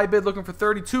 as the high bid, looking for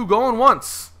 32, going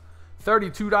once.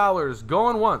 $32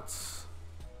 going once.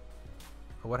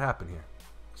 Oh, what happened here?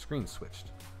 Screen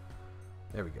switched.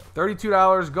 There we go.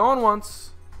 $32 going once.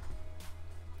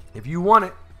 If you want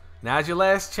it, now's your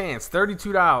last chance.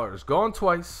 $32 going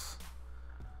twice.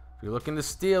 If you're looking to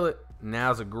steal it,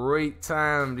 now's a great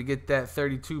time to get that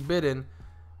 32 bid in,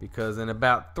 because in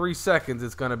about 3 seconds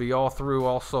it's going to be all through,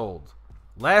 all sold.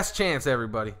 Last chance,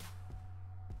 everybody.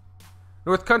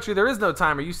 North Country, there is no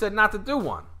timer. You said not to do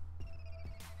one.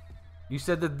 You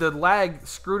said that the lag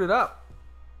screwed it up.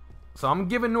 So I'm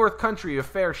giving North Country a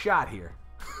fair shot here.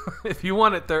 If you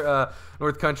want it,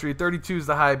 North Country, 32 is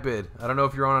the high bid. I don't know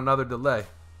if you're on another delay.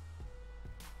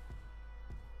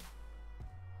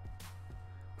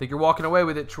 Think you're walking away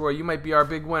with it, Troy. You might be our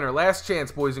big winner. Last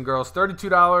chance, boys and girls.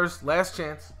 $32. Last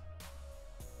chance.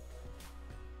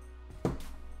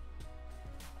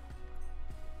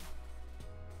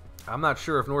 I'm not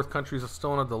sure if North Country's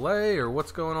still on a delay or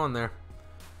what's going on there.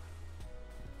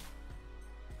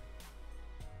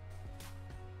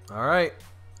 All right.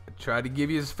 I tried to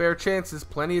give you as fair chances.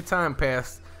 Plenty of time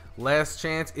passed. Last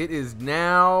chance. It is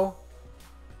now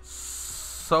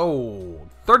sold.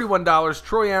 $31.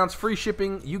 Troy ounce. Free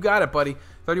shipping. You got it, buddy.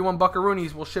 31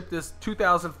 buckaroonies. We'll ship this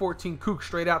 2014 Kook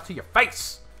straight out to your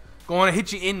face. Going to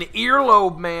hit you in the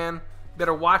earlobe, man.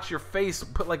 Better watch your face.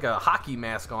 Put like a hockey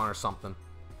mask on or something.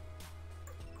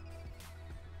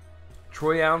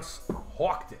 Troy ounce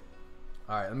hawked it.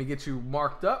 All right, let me get you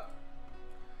marked up.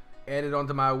 Added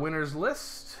onto my winners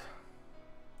list.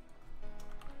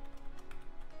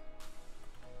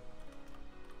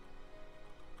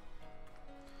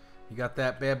 You got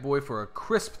that bad boy for a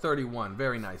crisp 31.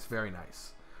 Very nice, very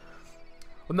nice.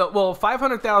 Well,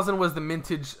 500,000 was the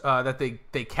mintage that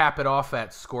they cap it off at,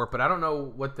 Scorp, but I don't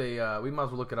know what they. We might as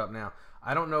well look it up now.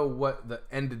 I don't know what the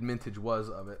ended mintage was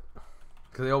of it.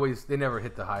 Because they never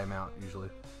hit the high amount usually.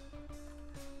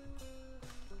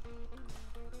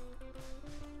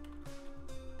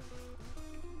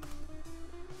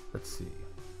 Let's see.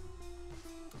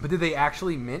 But did they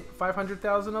actually mint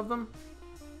 500,000 of them?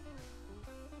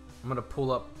 I'm going to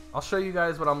pull up. I'll show you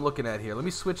guys what I'm looking at here. Let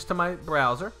me switch to my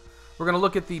browser. We're going to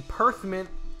look at the Perth mint.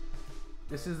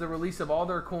 This is the release of all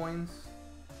their coins.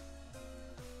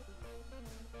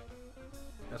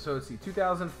 So let's see,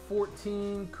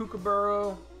 2014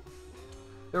 Kookaburra.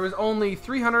 There was only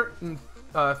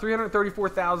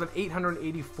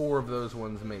 334,884 of those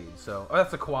ones made. So, oh,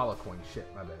 that's a koala coin.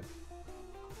 Shit, my bad.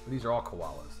 These are all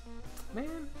koalas.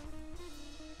 Man.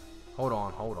 Hold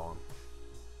on.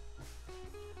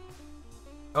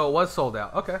 Oh, it was sold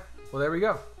out. Okay. Well, there we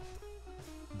go.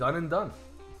 Done and done.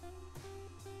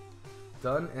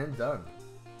 Done and done.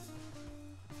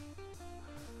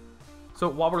 So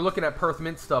while we're looking at Perth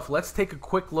Mint stuff, let's take a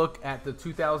quick look at the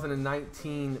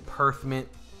 2019 Perth Mint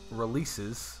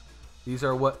releases. These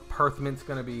are what Perth Mint's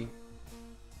going to be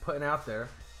putting out there.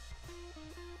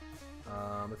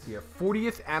 Let's see, a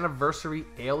 40th anniversary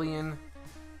alien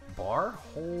bar.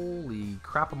 Holy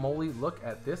crap-a-moly. Look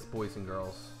at this, boys and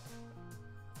girls.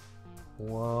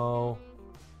 Whoa.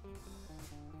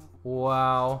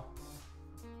 Wow.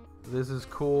 This is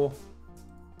cool.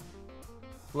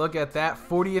 Look at that,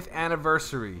 40th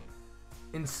anniversary.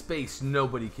 In space,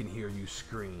 nobody can hear you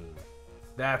scream.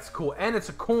 That's cool. And it's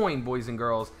a coin, boys and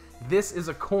girls. This is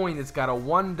a coin that's got a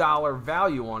 $1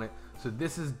 value on it. So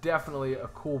this is definitely a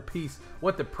cool piece.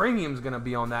 What the premium's going to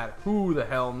be on that, who the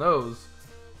hell knows.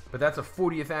 But that's a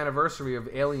 40th anniversary of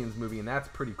Aliens movie, and that's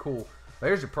pretty cool.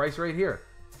 There's your price right here.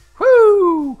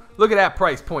 Woo! Look at that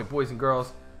price point, boys and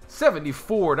girls.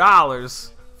 $74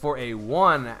 for a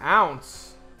 1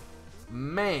 ounce.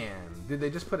 Man, did they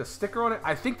just put a sticker on it?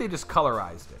 I think they just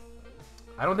colorized it.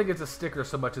 I don't think it's a sticker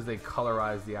so much as they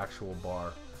colorized the actual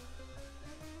bar.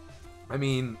 I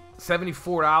mean,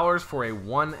 $74 for a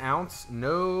 1 ounce?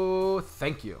 No,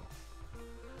 thank you.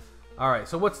 All right,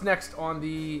 so what's next on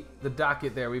the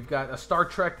docket there? We've got a Star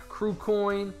Trek crew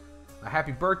coin, a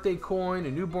happy birthday coin,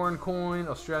 a newborn coin,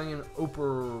 Australian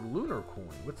Opal Lunar coin.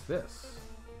 What's this?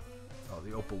 Oh,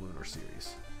 the Opal Lunar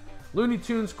series. Looney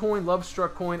Tunes coin, Love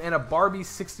Struck coin, and a Barbie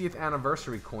 60th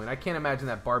anniversary coin. I can't imagine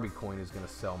that Barbie coin is going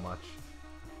to sell much.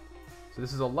 So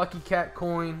this is a Lucky Cat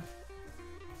coin.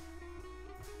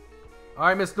 All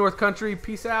right, Miss North Country,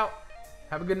 peace out.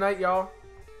 Have a good night, y'all.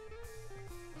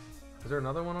 Is there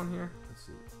another one on here? Let's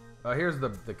see. Oh, here's the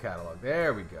catalog.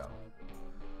 There we go.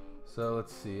 So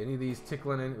let's see. Any of these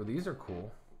tickling in? Oh, these are cool.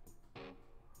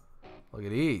 Look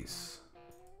at these.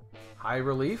 High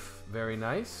relief. Very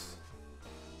nice.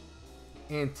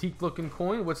 Antique looking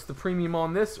coin. What's the premium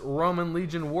on this? Roman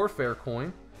Legion Warfare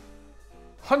coin.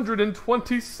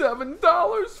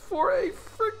 $127 for a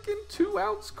freaking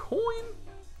 2-ounce coin?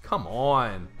 Come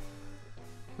on.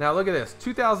 Now look at this.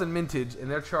 2000 mintage, and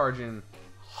they're charging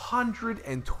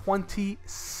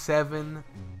 $127.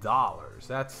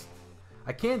 That's...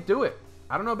 I can't do it.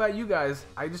 I don't know about you guys.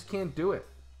 I just can't do it.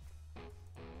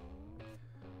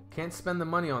 Can't spend the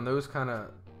money on those kind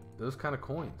of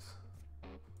coins.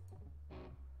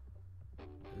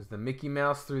 There's the Mickey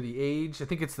Mouse through the age. I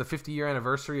think it's the 50-year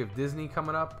anniversary of Disney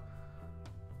coming up.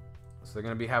 So they're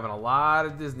going to be having a lot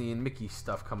of Disney and Mickey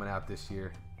stuff coming out this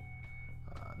year.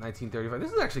 1935.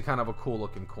 This is actually kind of a cool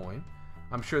looking coin.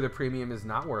 I'm sure the premium is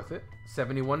not worth it.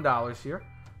 $71 here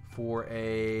for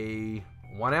a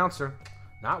 1-ouncer.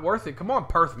 Not worth it. Come on,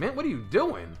 Perth Mint. What are you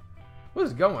doing? What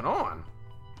is going on?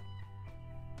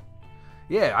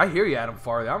 Yeah, I hear you, Adam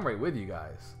Farley. I'm right with you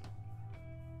guys.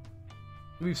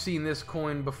 We've seen this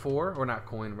coin before. Or not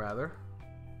coin, rather.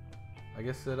 I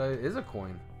guess it is a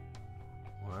coin.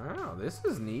 Wow, this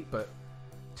is neat. But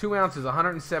 2 ounces,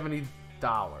 $170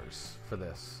 for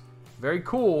this. Very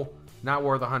cool. Not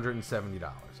worth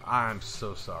 $170. I'm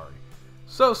so sorry.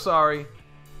 So sorry.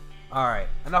 All right,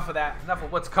 enough of that. Enough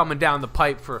of what's coming down the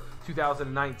pipe for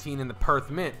 2019 in the Perth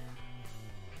Mint.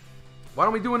 Why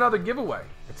don't we do another giveaway?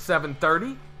 It's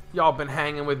 7:30. Y'all been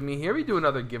hanging with me here. We do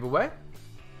another giveaway.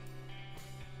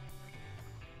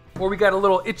 Or we got a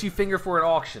little itchy finger for an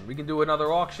auction. We can do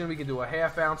another auction. We can do a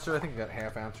 1/2 ouncer. I think I got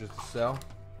 1/2 ounces to sell.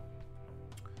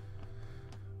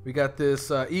 We got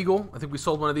this Eagle. I think we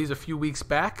sold one of these a few weeks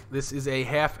back. This is a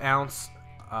 1/2 ounce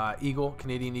Eagle,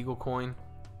 Canadian Eagle coin.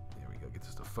 There we go. Get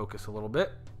this to focus a little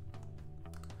bit.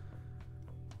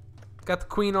 Got the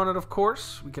Queen on it, of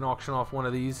course. We can auction off one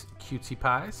of these cutesy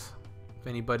pies. If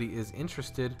anybody is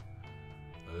interested,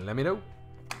 let me know.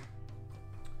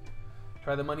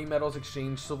 Try the Money Metals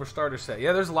Exchange Silver Starter Set.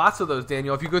 Yeah, there's lots of those,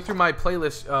 Daniel. If you go through my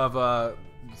playlist of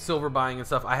silver buying and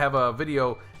stuff, I have a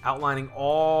video outlining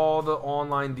all the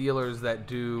online dealers that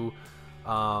do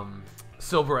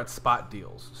silver at spot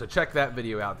deals. So check that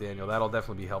video out, Daniel. That'll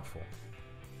definitely be helpful.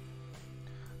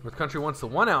 North Country wants the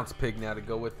 1-ounce pig now to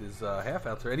go with his 1/2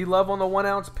 ounce. Any love on the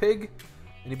 1-ounce pig?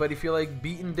 Anybody feel like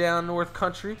beating down North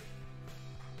Country?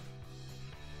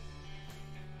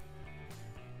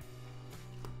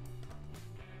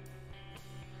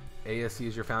 ASC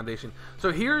is your foundation.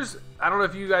 So here's, I don't know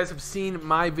if you guys have seen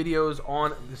my videos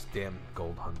on this damn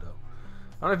gold hundo.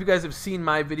 I don't know if you guys have seen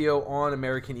my video on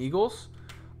American Eagles.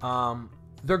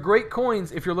 They're great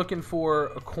coins if you're looking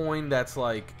for a coin that's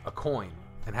like a coin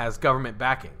and has government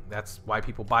backing. That's why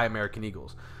people buy American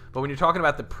Eagles. But when you're talking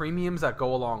about the premiums that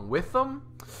go along with them,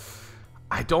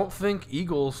 I don't think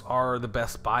Eagles are the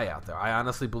best buy out there. I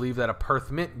honestly believe that a Perth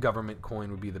Mint government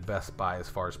coin would be the best buy as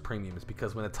far as premiums,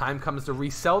 because when the time comes to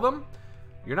resell them,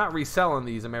 you're not reselling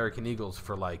these American Eagles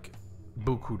for like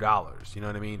buku dollars. You know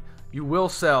what I mean? You will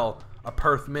sell a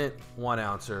Perth Mint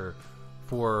 1-ouncer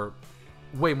for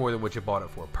way more than what you bought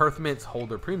it for. Perth Mints hold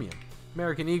their premium.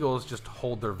 American Eagles just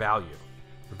hold their value.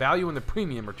 The value and the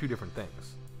premium are two different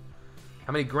things.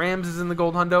 How many grams is in the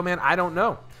gold hundo, man? I don't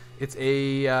know. It's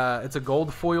a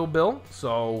gold foil bill,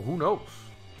 so who knows?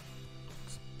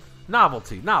 It's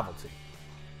novelty.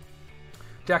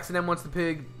 Jackson M wants the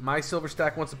pig. My Silver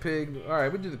Stack wants a pig. All right,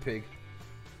 we'll do the pig.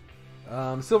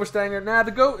 Silver Stanger. Nah,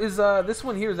 the goat is this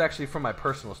one here is actually from my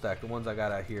personal stack. The ones I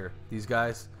got out here. These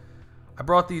guys. I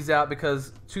brought these out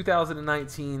because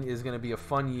 2019 is going to be a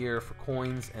fun year for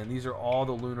coins, and these are all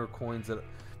the lunar coins that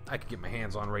I could get my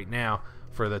hands on right now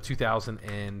for the 2000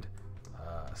 and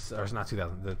or it's not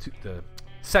 2000, the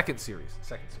second series.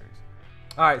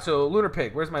 All right, so lunar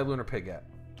pig. Where's my lunar pig at?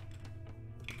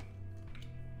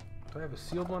 Do I have a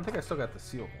sealed one? I think I still got the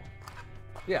sealed one.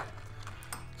 Yeah.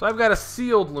 So I've got a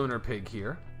sealed lunar pig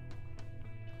here,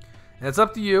 and it's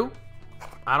up to you.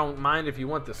 I don't mind if you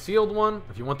want the sealed one,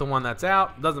 if you want the one that's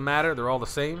out. Doesn't matter. They're all the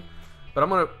same. But I'm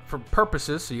going to, for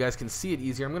purposes, so you guys can see it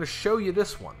easier, I'm going to show you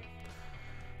this one.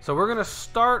 So we're going to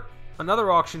start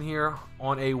another auction here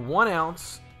on a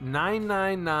 1-ounce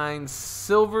 999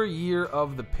 silver year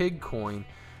of the pig coin.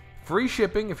 Free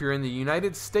shipping if you're in the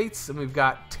United States, and we've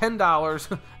got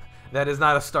 $10. That is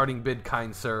not a starting bid,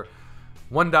 kind sir.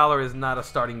 $1 is not a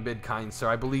starting bid, kind sir.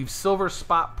 I believe silver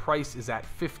spot price is at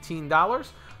 $15.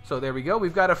 So there we go.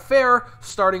 We've got a fair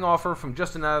starting offer from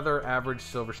just another average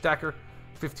silver stacker.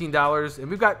 $15. And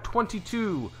we've got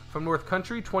 22 from North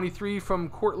Country, 23 from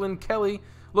Cortland Kelly,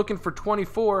 looking for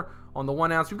 24 on the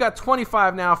 1-ounce. We've got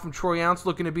 25 now from Troy Ounce,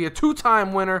 looking to be a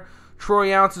 2-time winner.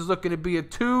 Troy Ounce is looking to be a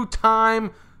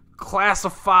 2-time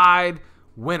classified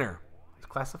winner. Is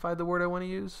classified the word I want to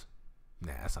use?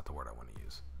 Nah, that's not the word I want to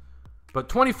use. But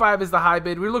 25 is the high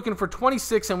bid. We're looking for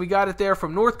 26, and we got it there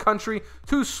from North Country.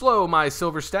 Too slow, my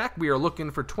silver stack. We are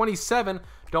looking for 27.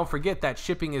 Don't forget that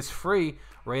shipping is free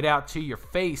right out to your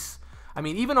face. I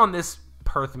mean, even on this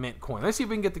Perth Mint coin. Let's see if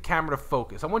we can get the camera to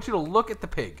focus. I want you to look at the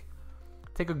pig.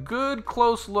 Take a good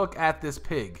close look at this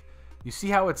pig. You see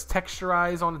how it's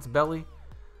texturized on its belly?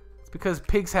 It's because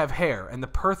pigs have hair, and the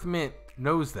Perth Mint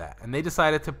knows that. And they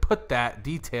decided to put that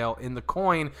detail in the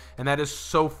coin, and that is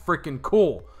so freaking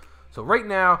cool. So right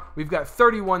now, we've got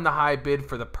 31 the high bid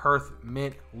for the Perth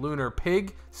Mint Lunar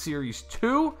Pig Series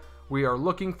 2. We are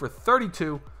looking for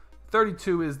 32.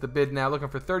 32 is the bid now, looking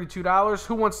for $32.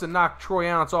 Who wants to knock Troy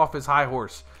Ounce off his high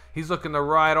horse? He's looking to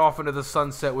ride off into the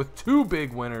sunset with 2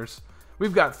 big winners.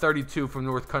 We've got 32 from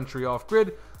North Country off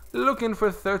grid, looking for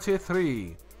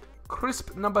 33.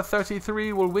 Crisp number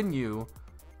 33 will win you.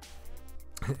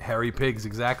 Hairy pigs,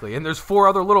 exactly. And there's 4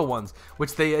 other little ones,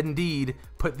 which they indeed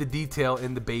put the detail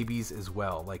in the babies as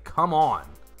well. Like, come on.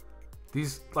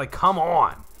 Come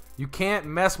on. You can't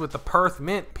mess with the Perth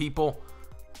Mint, people.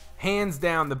 Hands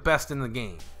down the best in the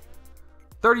game.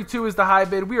 32 is the high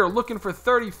bid. We are looking for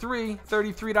 33.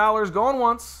 $33 going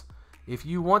once. If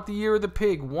you want the year of the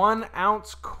pig, 1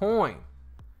 ounce coin.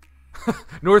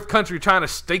 North Country trying to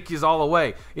stake yous all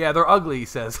away. Yeah, they're ugly, he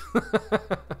says.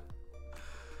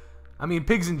 I mean,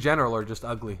 pigs in general are just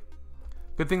ugly.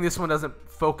 Good thing this one doesn't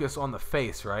focus on the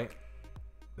face, right?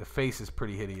 The face is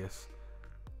pretty hideous.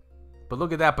 But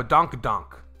look at that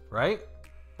badonk-a-donk, right?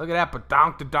 Look at that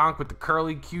badonk-a-donk with the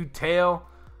curly, cute tail.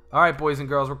 All right, boys and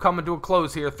girls, we're coming to a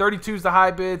close here. 32 is the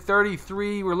high bid.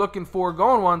 33 we're looking for.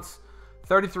 Going once.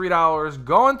 $33.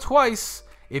 Going twice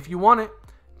if you want it.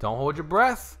 Don't hold your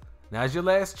breath. Now's your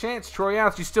last chance. Troy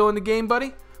Ounce, you still in the game, buddy?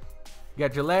 You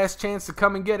got your last chance to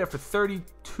come and get it for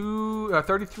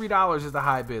 $33 is the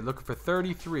high bid. Looking for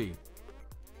 33.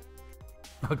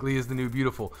 Ugly is the new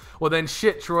beautiful. Well, then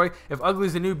shit, Troy. If ugly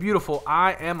is the new beautiful,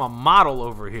 I am a model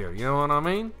over here. You know what I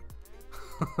mean?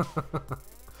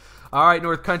 All right,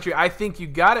 North Country. I think you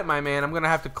got it, my man. I'm going to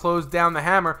have to close down the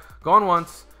hammer. Going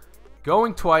once.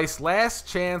 Going twice. Last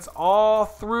chance. All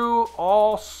through.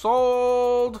 All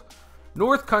sold.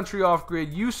 North Country off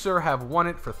grid, you sir have won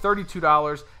it for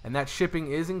 $32, and that shipping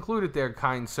is included there,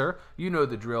 kind sir. You know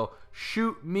the drill.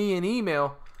 Shoot me an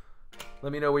email.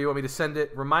 Let me know where you want me to send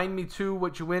it. Remind me too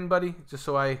what you win, buddy, just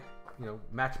so I,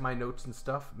 match my notes and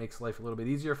stuff. Makes life a little bit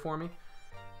easier for me.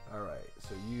 All right,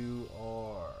 so you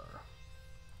are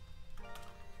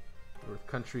North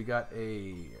Country got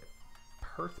a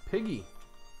Perth Piggy.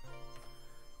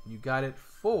 You got it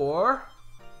for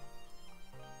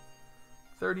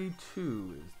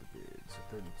 32 is the bid. So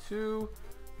 32.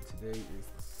 Today is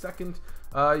the 2nd.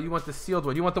 You want the sealed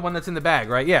one. You want the one that's in the bag,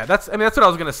 right? Yeah, that's what I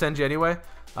was gonna send you anyway.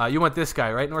 You want this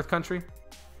guy, right, North Country?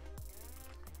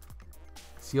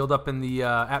 Sealed up in the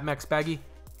AppMex baggie.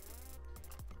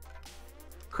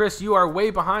 Chris, you are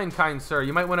way behind, kind sir.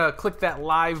 You might want to click that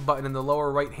live button in the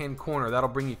lower right-hand corner. That'll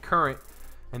bring you current,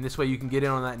 and this way you can get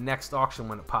in on that next auction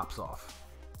when it pops off.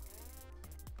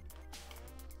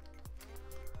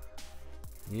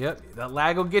 Yep, that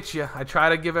lag will get you. I try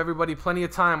to give everybody plenty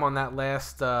of time on that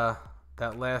last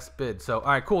bid. So, all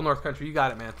right, cool, North Country. You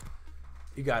got it, man.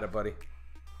 You got it, buddy.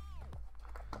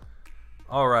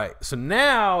 All right, so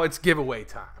now it's giveaway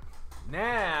time.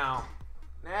 Now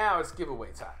it's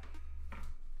giveaway time.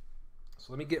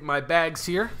 So let me get my bags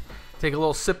here. Take a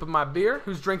little sip of my beer.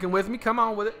 Who's drinking with me? Come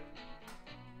on with it.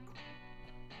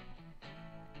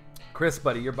 Chris,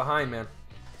 buddy, you're behind, man.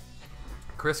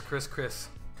 Chris.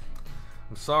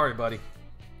 I'm sorry, buddy.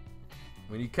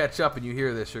 When you catch up and you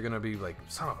hear this, you're going to be like,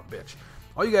 son of a bitch.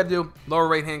 All you got to do, lower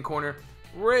right-hand corner,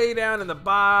 way down in the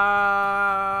bottom,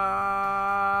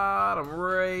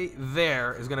 right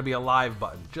there is going to be a live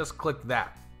button. Just click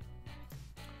that.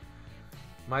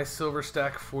 My silver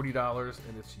stack, $40,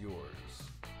 and it's yours.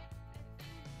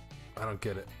 I don't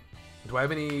get it. Do I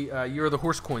have any Year of the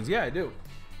Horse coins? Yeah, I do.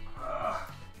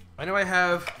 I know I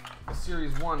have a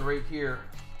Series 1 right here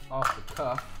off the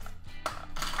cuff.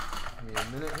 Give me a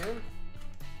minute here.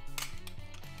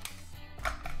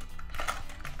 I'm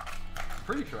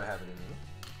pretty sure I have it in here.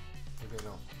 Maybe I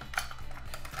don't.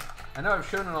 I know I've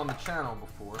shown it on the channel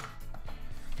before.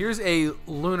 Here's a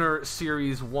Lunar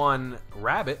Series 1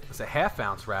 rabbit. It's a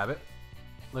half-ounce rabbit.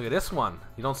 Look at this one.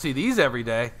 You don't see these every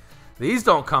day. These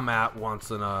don't come out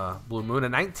once in a blue moon. A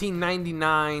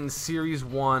 1999 Series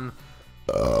 1,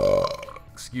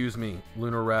 excuse me,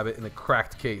 Lunar rabbit in a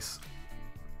cracked case.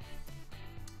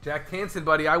 Jack Hansen,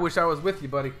 buddy, I wish I was with you,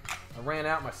 buddy. I ran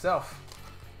out myself.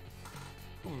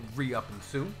 Re-upping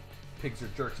soon. Pigs are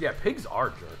jerks. Yeah, pigs are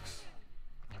jerks.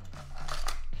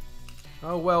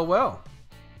 Oh, well.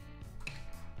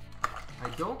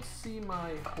 don't see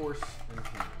my horse in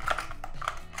here.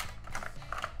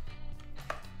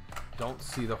 Don't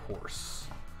see the horse.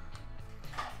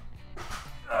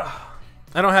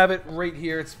 I don't have it right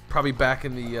here. It's probably back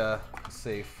in the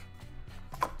safe.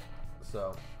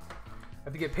 So I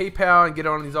have to get PayPal and get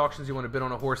on these auctions. You want to bid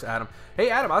on a horse, Adam? Hey,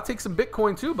 Adam, I'll take some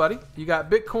Bitcoin too, buddy. You got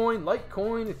Bitcoin,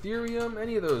 Litecoin, Ethereum,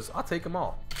 any of those. I'll take them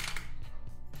all.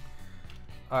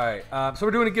 All right, so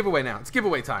we're doing a giveaway now. It's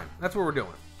giveaway time. That's what we're doing.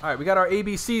 All right, we got our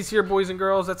ABCs here, boys and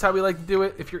girls. That's how we like to do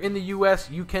it. If you're in the U.S.,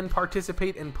 you can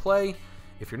participate and play.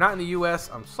 If you're not in the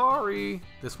U.S., I'm sorry.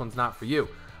 This one's not for you.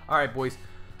 All right, boys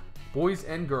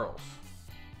and girls.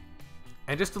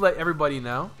 And just to let everybody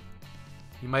know,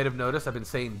 you might have noticed I've been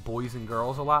saying boys and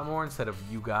girls a lot more instead of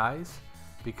you guys,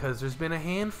 because there's been a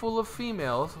handful of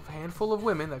females, a handful of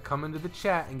women that come into the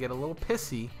chat and get a little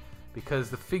pissy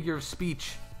because the figure of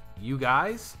speech, you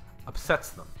guys, upsets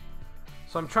them.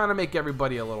 So I'm trying to make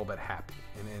everybody a little bit happy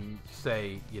and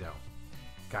say, you know,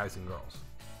 guys and girls.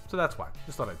 So that's why.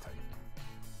 Just thought I'd tell you.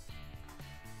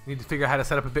 Need to figure out how to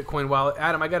set up a Bitcoin wallet.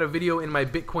 Adam, I got a video in my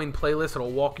Bitcoin playlist.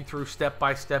 It'll walk you through step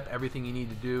by step everything you need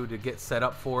to do to get set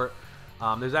up for it.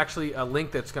 There's actually a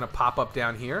link that's going to pop up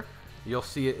down here. You'll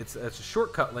see it. It's a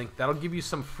shortcut link. That'll give you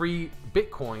some free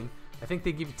Bitcoin. I think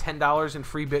they give you $10 in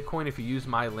free Bitcoin if you use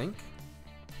my link.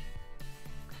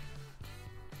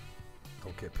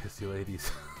 Don't get pissy,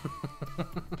 ladies.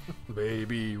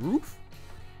 Baby Roof.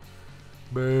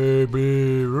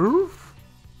 Baby Roof.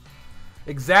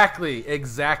 Exactly.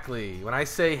 When I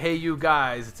say, hey, you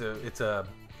guys, it's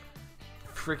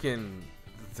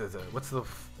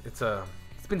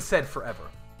been said forever.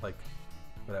 Like,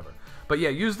 whatever. But yeah,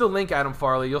 use the link, Adam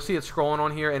Farley. You'll see it scrolling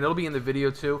on here, and it'll be in the video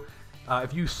too.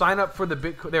 If you sign up for the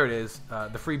Bitcoin, there it is,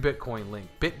 the free Bitcoin link,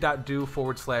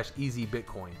 bit.do/easy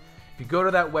Bitcoin. If you go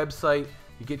to that website,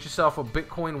 you get yourself a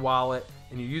Bitcoin wallet,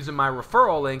 and you're using my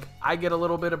referral link, I get a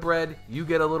little bit of bread, you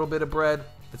get a little bit of bread.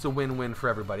 It's a win-win for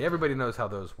everybody. Everybody knows how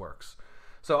those works.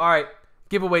 So, all right,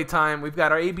 giveaway time. We've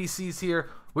got our ABCs here.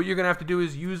 What you're going to have to do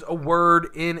is use a word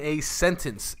in a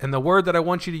sentence. And the word that I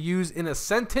want you to use in a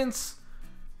sentence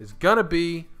is going to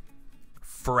be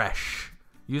fresh.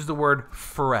 Use the word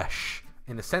fresh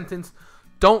in a sentence.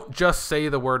 Don't just say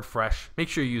the word fresh. Make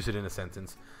sure you use it in a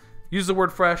sentence. Use the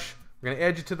word fresh. We're going to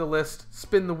add you to the list.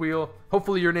 Spin the wheel.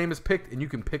 Hopefully your name is picked and you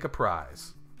can pick a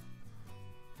prize.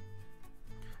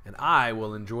 And I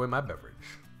will enjoy my beverage.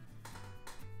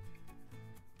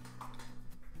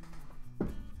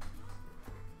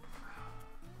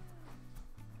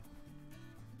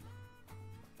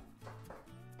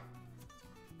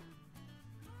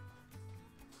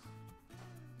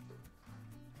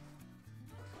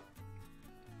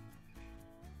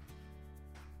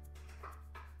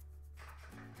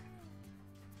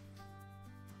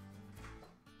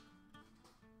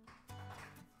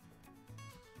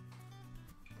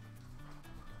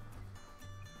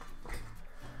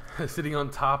 Sitting on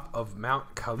top of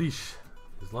Mount Kalish,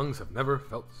 his lungs have never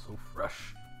felt so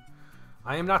fresh.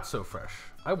 I am not so fresh.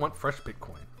 I want fresh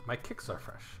Bitcoin. My kicks are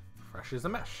fresh. Fresh as a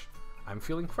mesh. I'm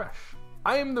feeling fresh.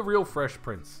 I am the real Fresh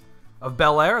Prince of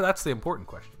Bel-Air. That's the important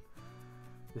question.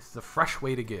 This is a fresh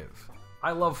way to give.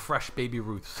 I love fresh Baby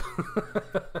Ruths.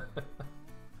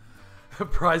 The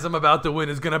prize I'm about to win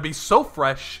is going to be so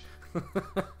fresh.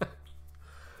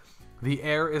 The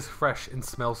air is fresh and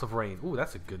smells of rain. Ooh,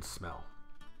 that's a good smell.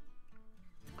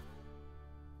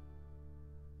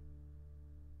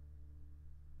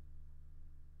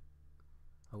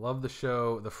 I love the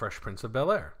show The Fresh Prince of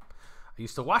Bel-Air. I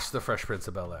used to watch The Fresh Prince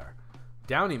of Bel-Air.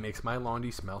 Downy makes my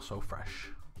laundry smell so fresh.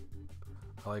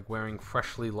 I like wearing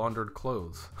freshly laundered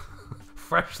clothes.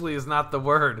 Freshly is not the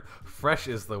word. Fresh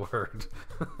is the word.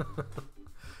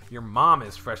 Your mom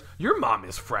is fresh. Your mom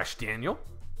is fresh, Daniel.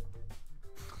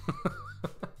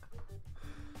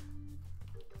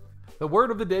 The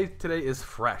word of the day today is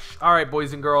fresh. All right,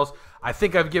 boys and girls. I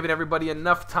think I've given everybody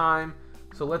enough time.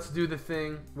 So let's do the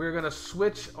thing. We're going to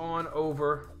switch on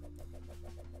over.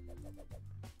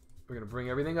 We're going to bring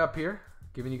everything up here.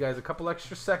 Giving you guys a couple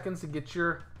extra seconds to get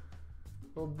your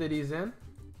little ditties in.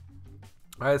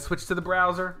 All right, switch to the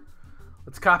browser.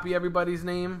 Let's copy everybody's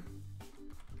name.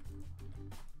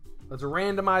 Let's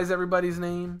randomize everybody's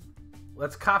name.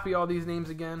 Let's copy all these names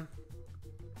again.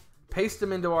 Paste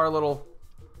them into our little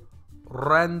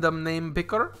random name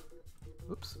picker.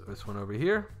 Oops, this one over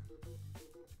here.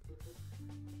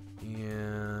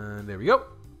 And there we go.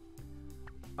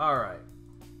 All right.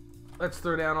 Let's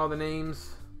throw down all the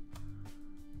names.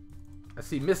 I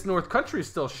see Miss North Country is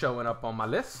still showing up on my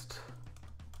list.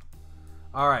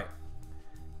 All right.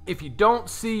 If you don't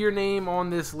see your name on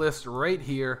this list right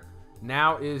here,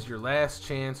 Now is your last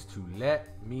chance to let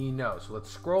me know. So let's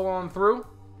scroll on through.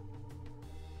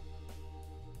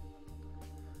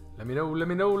 Let me know, let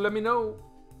me know, let me know.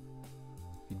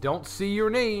 If you don't see your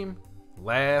name,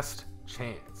 last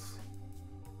chance.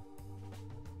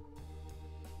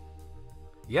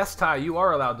 Yes, Ty, you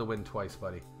are allowed to win twice,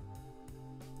 buddy.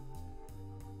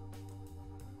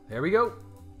 There we go.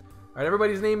 All right,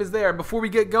 everybody's name is there. Before we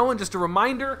get going, just a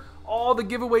reminder, all the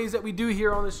giveaways that we do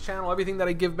here on this channel, everything that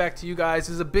I give back to you guys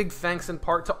is a big thanks in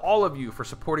part to all of you for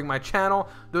supporting my channel.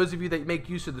 Those of you that make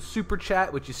use of the super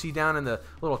chat, which you see down in the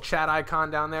little chat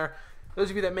icon down there, those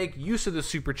of you that make use of the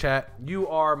super chat, you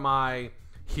are my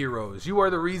heroes. You are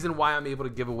the reason why I'm able to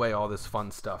give away all this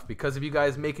fun stuff. Because of you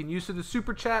guys making use of the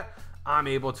super chat, I'm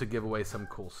able to give away some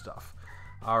cool stuff.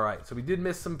 All right, so we did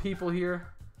miss some people here.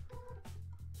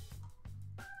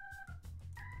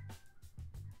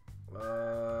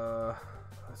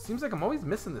 It seems like I'm always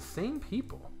missing the same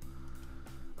people.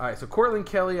 All right, so Cortland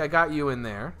Kelly, I got you in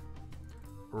there.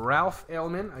 Ralph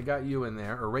Ailman, I got you in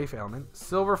there. Or Rafe Ailman.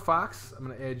 Silver Fox, I'm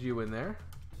going to add you in there.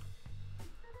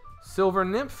 Silver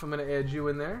Nymph, I'm going to add you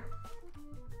in there.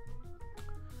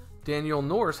 Daniel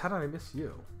Norris, how did I miss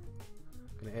you?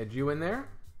 I'm going to add you in there.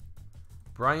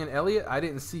 Brian Elliott, I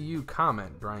didn't see you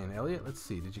comment. Brian Elliott, let's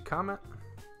see, did you comment?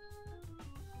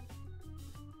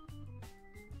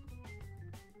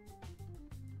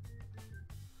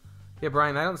 Yeah,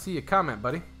 Brian, I don't see you comment,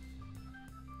 buddy.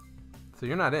 So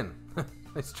you're not in.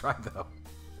 Nice try, though.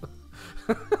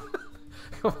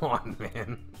 Come on,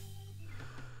 man.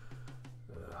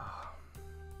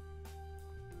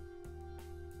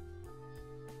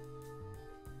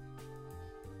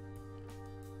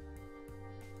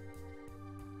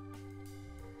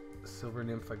 Silver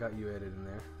Nymph, I got you added in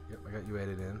there. Yep, I got you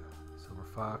added in. Silver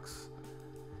Fox.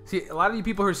 See, a lot of you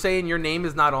people who are saying your name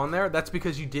is not on there, that's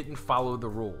because you didn't follow the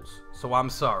rules. So I'm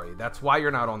sorry. That's why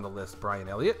you're not on the list, Brian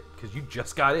Elliott, because you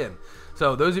just got in.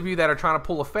 So those of you that are trying to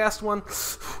pull a fast one,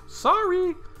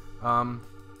 sorry.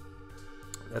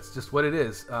 That's just what it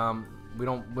is. We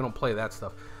don't play that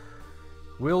stuff.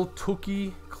 Will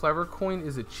Tookie Clever Coin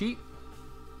is a cheat?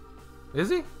 Is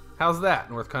he? How's that,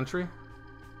 North Country?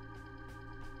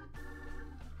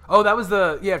 Oh, that was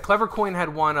the... Yeah, Clever Coin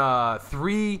had won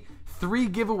three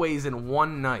giveaways in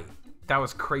one night. That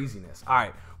was craziness. All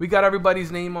right, we got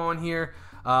everybody's name on here.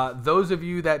 Those of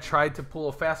you that tried to pull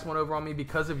a fast one over on me,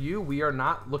 because of you, we are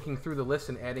not looking through the list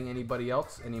and adding anybody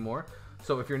else anymore.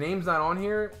 So if your name's not on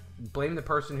here, blame the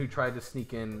person who tried to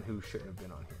sneak in who shouldn't have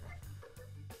been on here.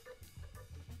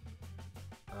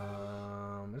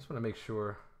 I just want to make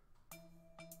sure.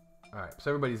 All right,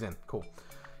 so everybody's in. Cool.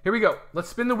 Here we go. Let's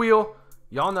spin the wheel.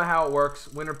 Y'all know how it works.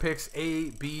 Winner picks A,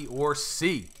 B, or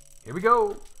C. Here we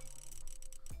go.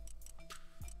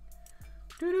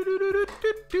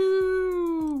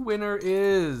 Winner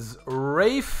is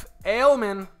Rafe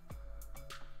Ailman.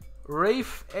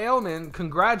 Rafe Ailman,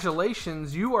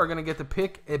 congratulations. You are going to get to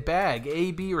pick a bag,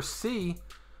 A, B, or C.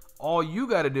 All you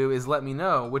got to do is let me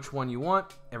know which one you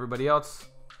want. Everybody else,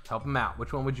 help them out.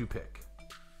 Which one would you pick?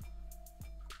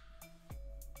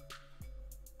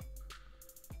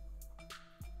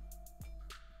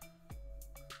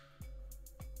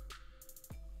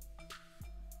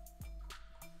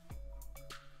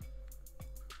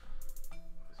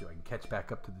 See if I can catch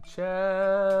back up to the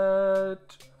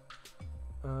chat.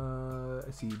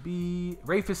 I see B.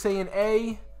 Rafe is saying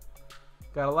A.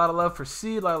 Got a lot of love for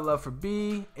C, a lot of love for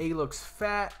B. A looks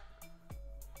fat.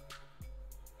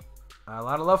 A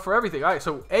lot of love for everything. All right,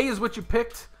 so A is what you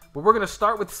picked, but we're going to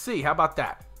start with C. How about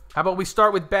that? How about we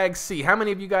start with bag C? How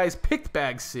many of you guys picked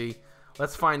bag C?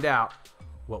 Let's find out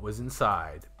what was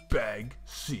inside bag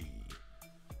C.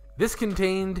 This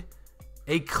contained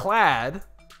a clad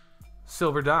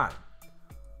silver dime.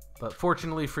 But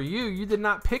fortunately for you, you did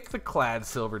not pick the clad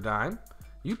silver dime.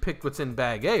 You picked what's in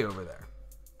bag A over there.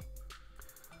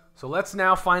 So let's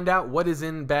now find out what is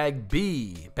in bag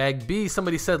B. Bag B,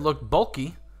 somebody said looked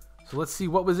bulky. So let's see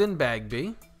what was in bag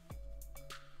B.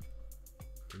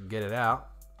 We can get it out.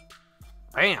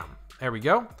 Bam! There we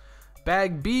go.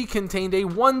 Bag B contained a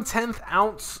 1/10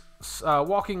 ounce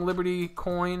Walking Liberty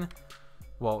coin.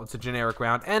 Well, it's a generic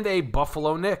round. And a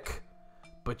Buffalo Nick.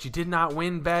 But you did not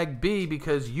win bag B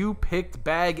because you picked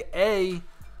bag A.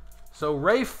 So,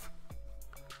 Rafe,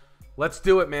 let's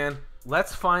do it, man.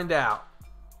 Let's find out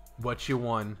what you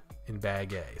won in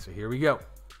bag A. So, here we go.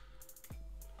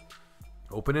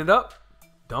 Open it up.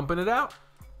 Dumping it out.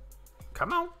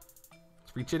 Come on.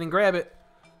 Let's reach in and grab it.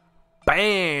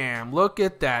 Bam! Look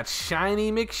at that.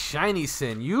 Shiny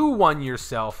McShinyson. You won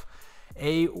yourself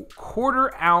a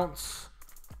 1/4 ounce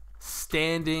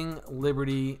Standing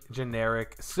Liberty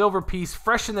generic silver piece,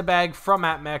 fresh in the bag from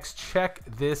AppMex. Check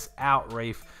this out,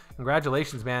 Rafe.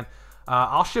 Congratulations, man.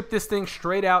 I'll ship this thing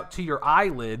straight out to your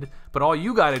eyelid, but all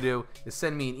you got to do is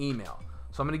send me an email.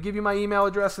 So I'm going to give you my email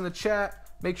address in the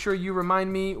chat. Make sure you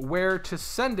remind me where to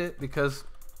send it because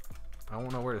I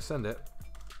won't know where to send it.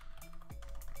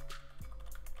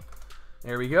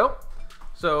 There we go.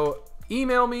 So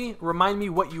email me, remind me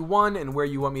what you won and where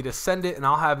you want me to send it, and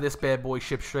I'll have this bad boy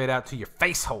shipped straight out to your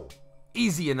face hole.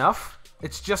 Easy enough.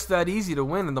 It's just that easy to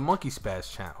win in the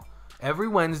MunkeySpaz channel. Every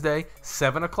Wednesday,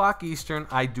 7 o'clock Eastern,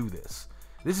 I do this.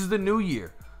 This is the new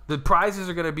year. The prizes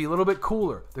are going to be a little bit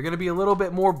cooler. They're going to be a little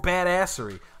bit more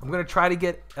badassery. I'm going to try to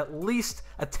get at least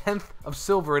a 1/10 of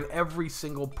silver in every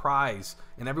single prize.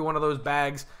 In every one of those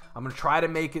bags, I'm going to try to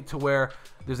make it to where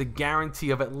there's a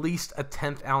guarantee of at least a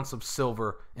 1/10 ounce of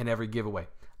silver in every giveaway.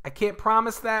 I can't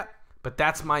promise that, but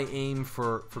that's my aim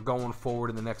for going forward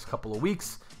in the next couple of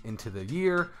weeks into the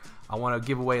year. I want to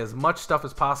give away as much stuff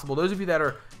as possible. Those of you that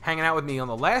are hanging out with me on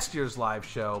the last year's live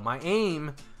show, my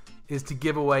aim is to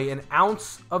give away an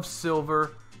ounce of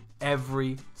silver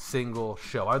every single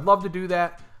show. I'd love to do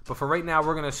that, but for right now,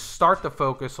 we're going to start the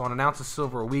focus on an ounce of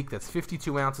silver a week. That's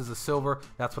 52 ounces of silver.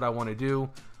 That's what I want to do.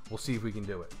 We'll see if we can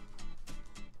do it.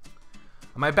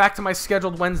 Am I back to my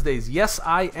scheduled Wednesdays? Yes,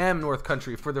 I am, North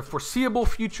Country. For the foreseeable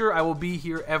future, I will be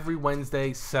here every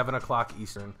Wednesday, 7 o'clock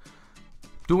Eastern,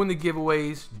 doing the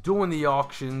giveaways, doing the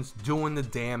auctions, doing the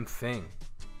damn thing.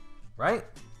 Right?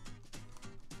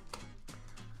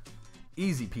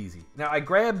 Easy peasy. Now, I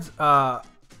grabbed a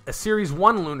Series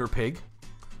 1 Lunar Pig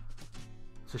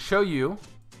to show you,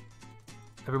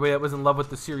 everybody that was in love with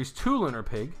the Series 2 Lunar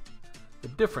Pig, the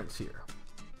difference here.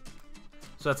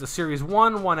 So that's a Series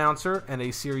 1 1-ouncer and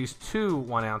a Series 2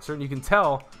 1-ouncer. And you can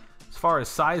tell, as far as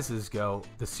sizes go,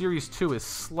 the Series 2 is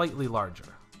slightly larger.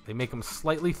 They make them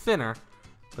slightly thinner,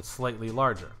 but slightly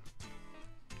larger.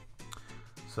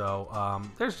 So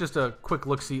there's just a quick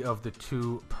look-see of the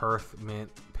 2 Perth Mint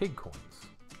Pig coins.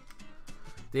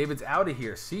 David's out of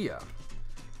here. See ya.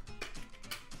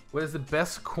 What is the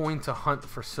best coin to hunt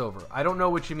for silver? I don't know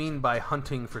what you mean by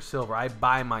hunting for silver. I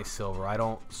buy my silver. I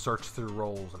don't search through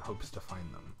rolls in hopes to find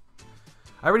them.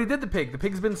 I already did the pig. The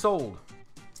pig's been sold.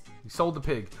 We sold the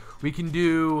pig. We can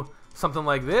do something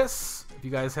like this. If you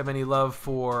guys have any love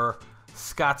for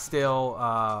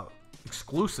Scottsdale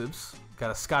exclusives,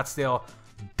 got a Scottsdale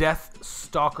Death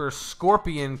Stalker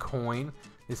Scorpion coin.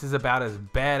 This is about as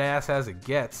badass as it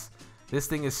gets. This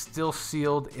thing is still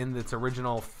sealed in its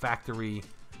original factory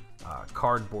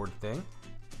cardboard thing.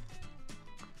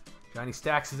 Johnny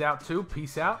Stacks is out too.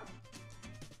 Peace out.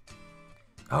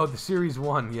 Oh, the Series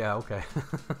 1. Yeah, okay.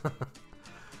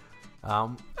 I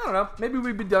don't know. Maybe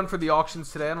we'd be done for the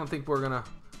auctions today. I don't think we're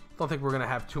gonna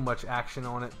have too much action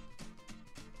on it.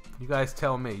 You guys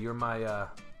tell me. You're my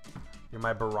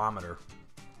barometer.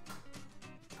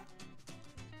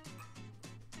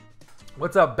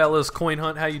 What's up, Bella's Coin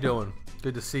Hunt? How you doing?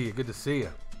 Good to see you. Good to see you.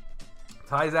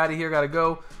 Ty's out of here. Gotta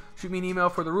go. Shoot me an email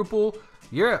for the Rupel.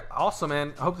 Yeah, awesome,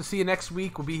 man. I hope to see you next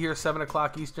week. We'll be here 7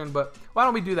 o'clock Eastern. But why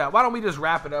don't we do that? Why don't we just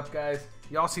wrap it up, guys?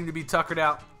 Y'all seem to be tuckered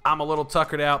out. I'm a little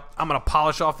tuckered out. I'm gonna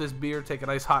polish off this beer, take a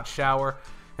nice hot shower.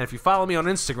 And if you follow me on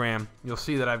Instagram, you'll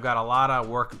see that I've got a lot of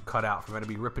work cut out. I'm going to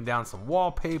be ripping down some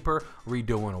wallpaper,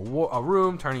 redoing a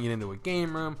room, turning it into a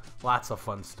game room. Lots of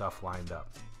fun stuff lined up.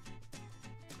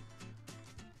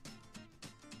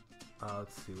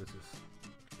 Let's see, what's this?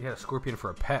 You had a scorpion for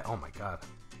a pet. Oh my god.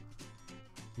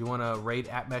 You want to raid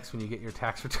AppMex when you get your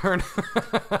tax return?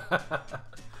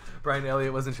 Brian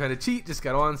Elliott wasn't trying to cheat, just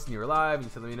got on, and you were live, and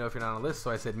you said, let me know if you're not on the list, so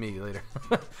I said me later.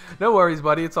 No worries,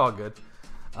 buddy. It's all good.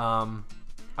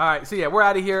 All right, so yeah, we're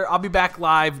out of here. I'll be back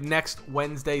live next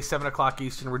Wednesday, 7 o'clock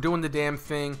Eastern. We're doing the damn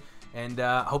thing, and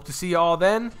hope to see you all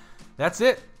then. That's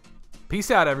it.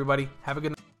 Peace out, everybody. Have a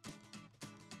good night.